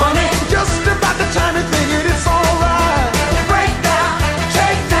 honey, just about the time you're thinking it's alright. Break down,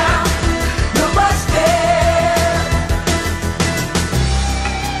 take down, you're busted.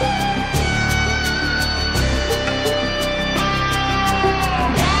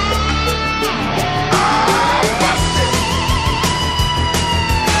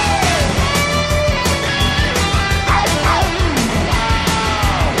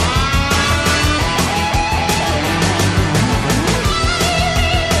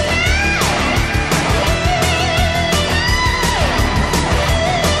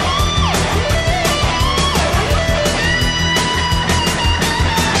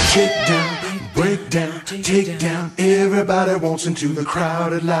 Shake down, break down, take down. Everybody wants into the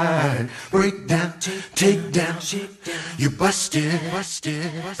crowded line. Break down, take down, you busted.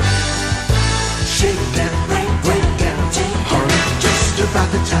 Shake down, break down, hurry, just about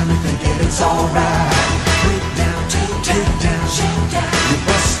the time you think it's alright. Break down, take down, you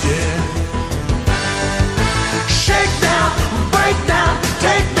busted. Shake down, break down,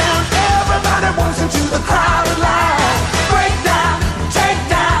 take down. Everybody wants into the crowded line. Break down, take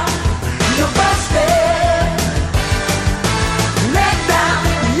down, you're busted. Let down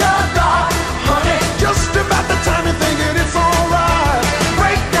your guard, honey, just about the time you're thinking it's alright.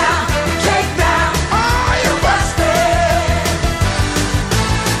 Break down, take down, oh, you're busted.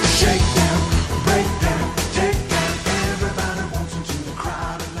 Shake down, break down, take down. Everybody wants into the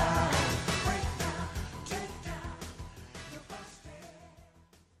crowded line. Break down, take down, you're busted.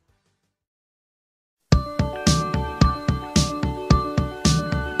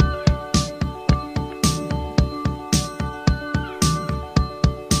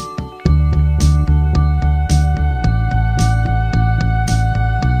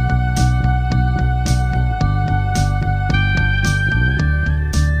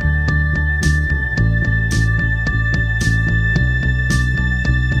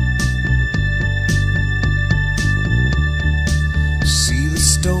 See the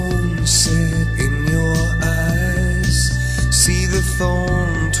stone set in your eyes, see the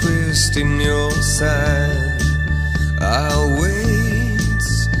thorn twist in your side. I'll wait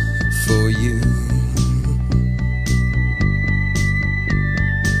for you.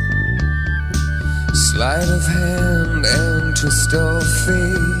 Sleight of hand and twist of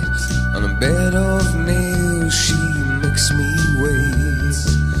fate, on a bed of nails she makes me wait.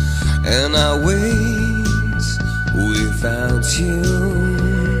 And I wait without you,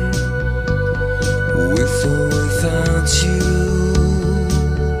 with or without you,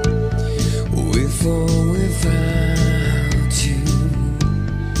 with or without you.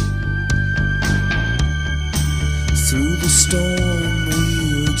 Through the storm we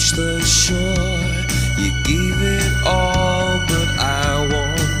reach the shore. You gave it all, but I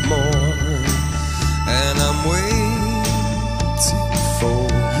want more. And I'm waiting for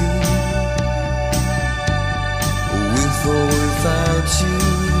you, with or without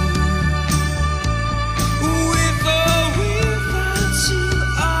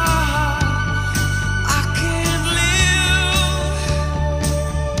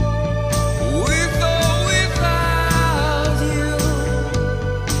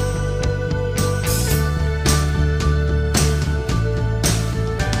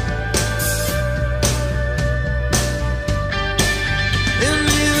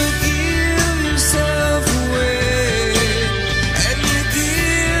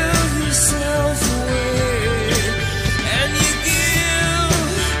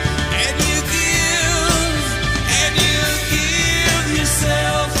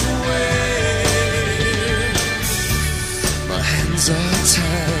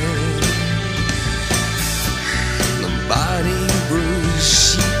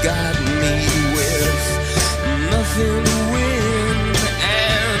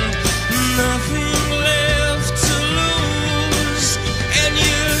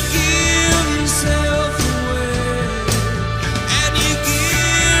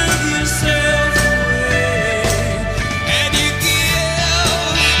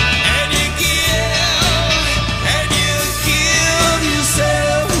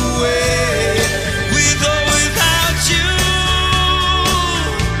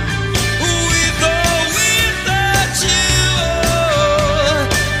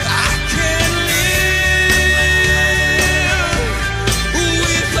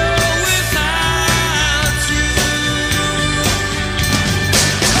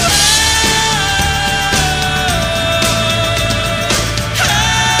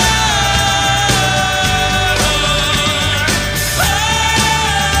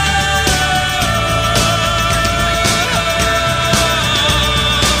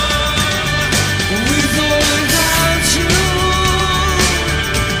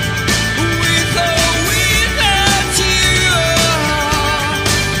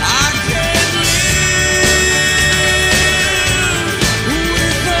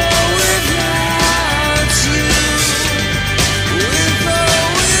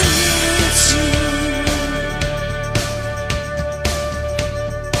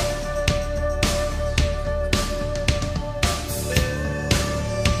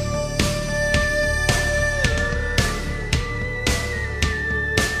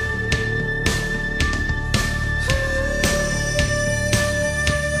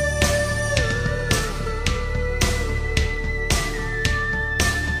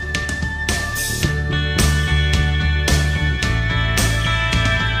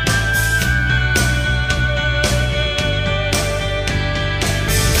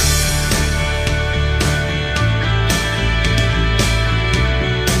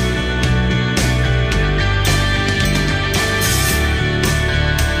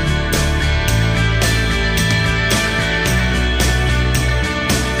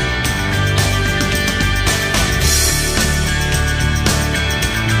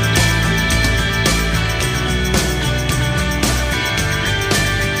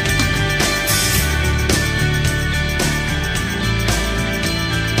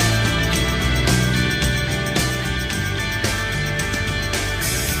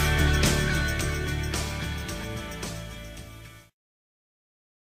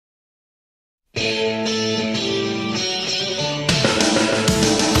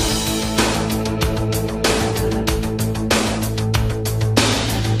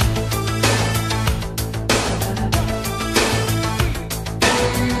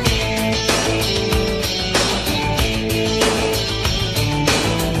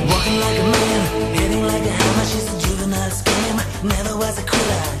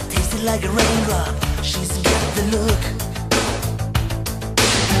quitter, tasted like a raindrop. She's got the look.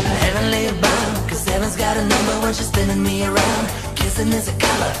 Heavenly bound, cause heaven's got a number when she's spinning me around. Kissing is a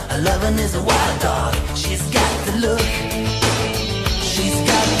color, a loving is a wild dog. She's got the look. She's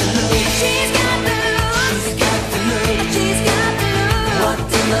got the look. She's got the look. She's got the look. She's got the look. What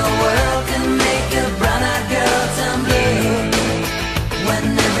in the world can make a brown-eyed girl turn blue? When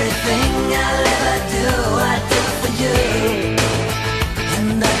everything I'll ever do, I do for you.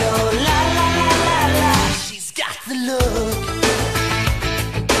 And I go la la la la la. She's got the look.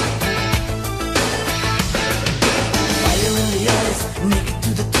 Fire in the eyes, naked to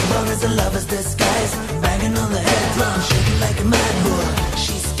the bone as a lover's disguise. Banging on the head drum, shaking like a mad bull.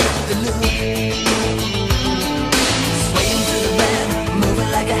 She's got the look. Swaying to the band,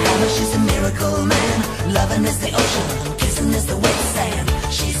 moving like a hammer. She's a miracle man. Loving is the ocean, kissing is the wet sand.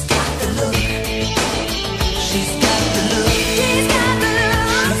 She's got the look. She's got the look. She's got the look.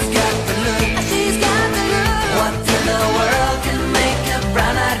 She's got the look. She's got the look. What in the world can make a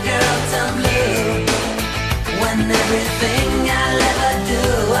brown-eyed girl turn blue? When everything I'll ever do,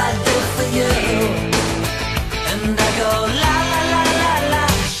 I do for you. And I go la la la la la.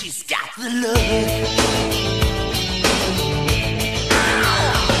 She's got the look.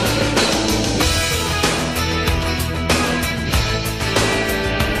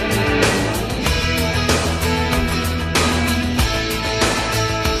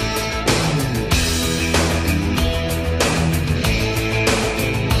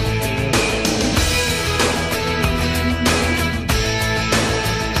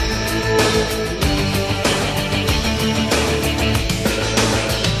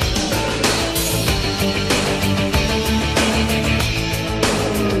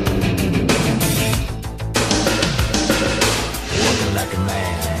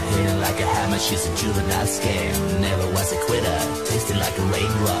 She's a juvenile scam, never was a quitter, tasted like a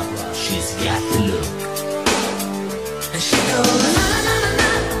raindrop. She's got the look. And she goes na na na na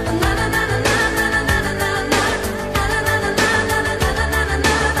na na na na na na na na na na.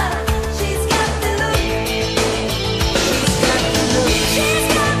 She's got the look. She's got the look. She's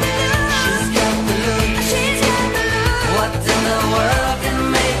got the look. She's got the look. She's got the look. What in the world can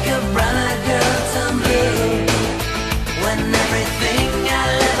make a brown-eyed girl turn blue? When everything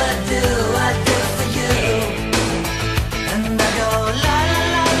I'll ever do, I do for you. And I go la la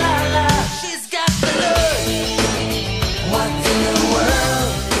la la la. She's got the look. What in the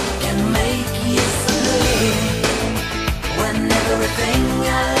world can make you so blue? When everything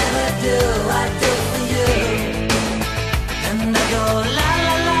I'll ever do, I do for you. And I go la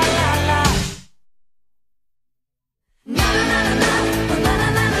la la la la. Na na na na na na na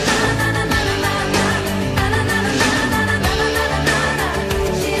na na na na na na na.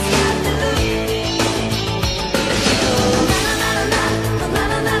 She's got the look. She goes na na na na na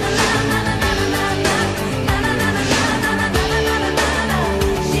na na na na na na na na.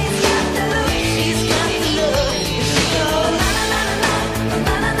 She's got the look. She's got the look. She goes na na na na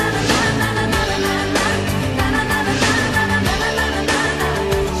na na na na na na na na na na.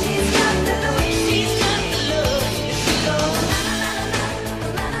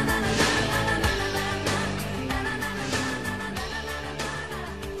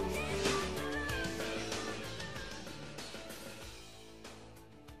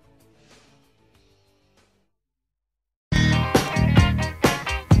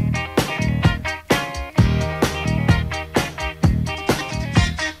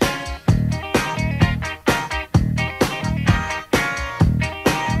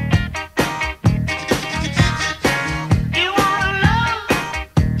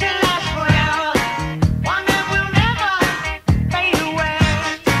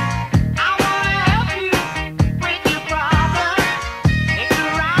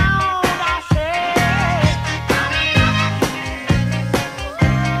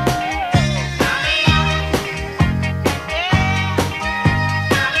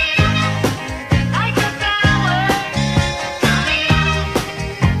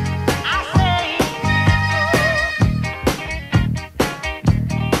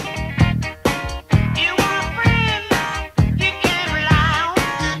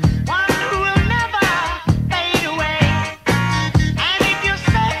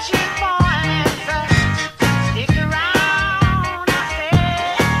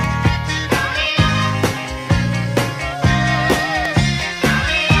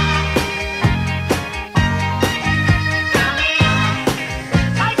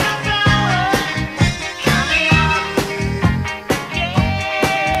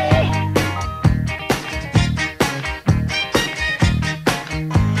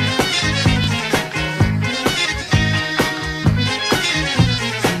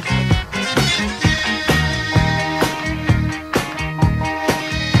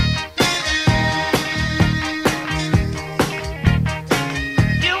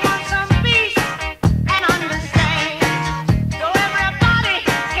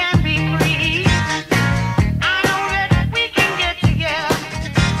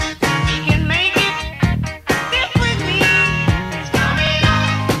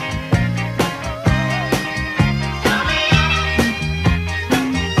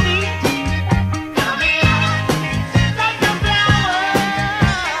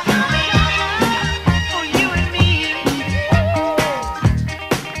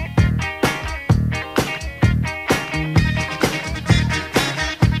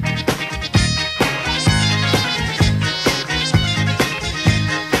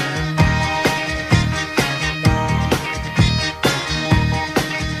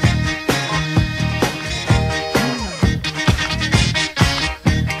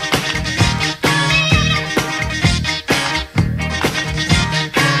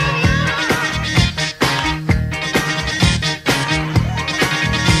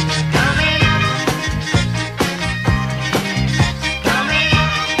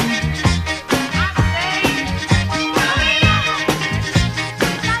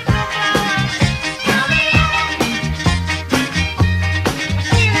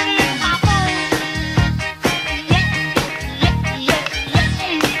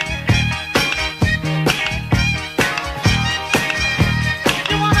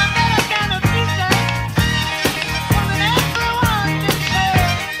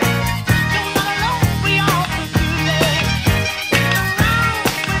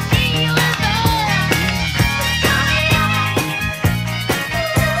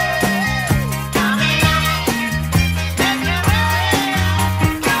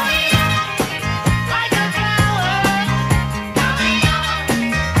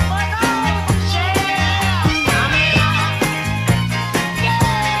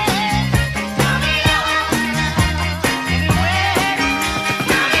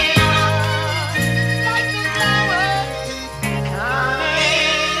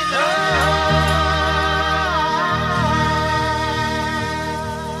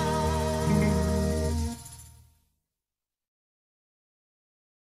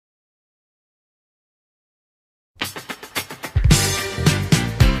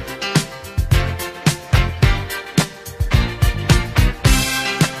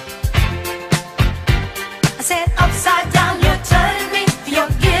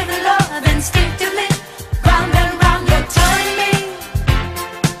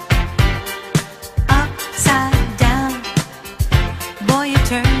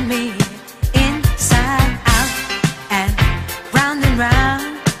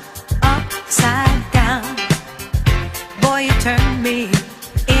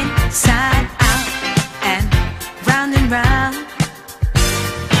 inside out and round.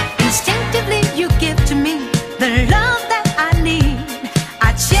 Instinctively you give to me the love that I need.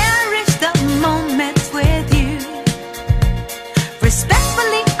 I cherish the moments with you.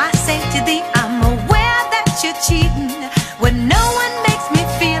 Respectfully I say to thee, I'm aware that you're cheating when no one makes me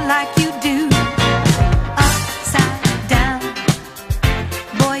feel like you do. Upside down,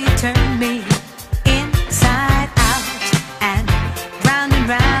 boy, you turn me inside out and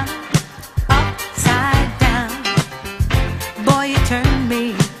round. Upside down, boy, you turn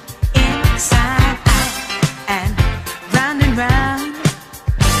me inside out and round.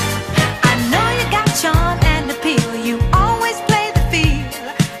 I know you got charm and appeal, you always play the field.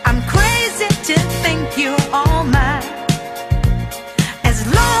 I'm crazy to think you're all mine. As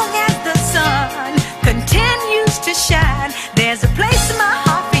long as the sun continues to shine, there's a place in my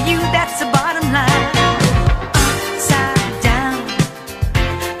heart for you, that's the bottom line. Upside down,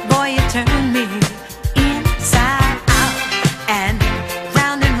 boy, you turn me inside out and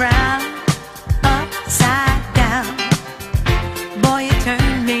round. Upside down, boy, you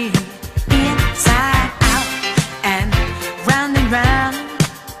turn me inside out and round.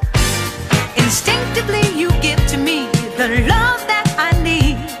 Instinctively you give to me the love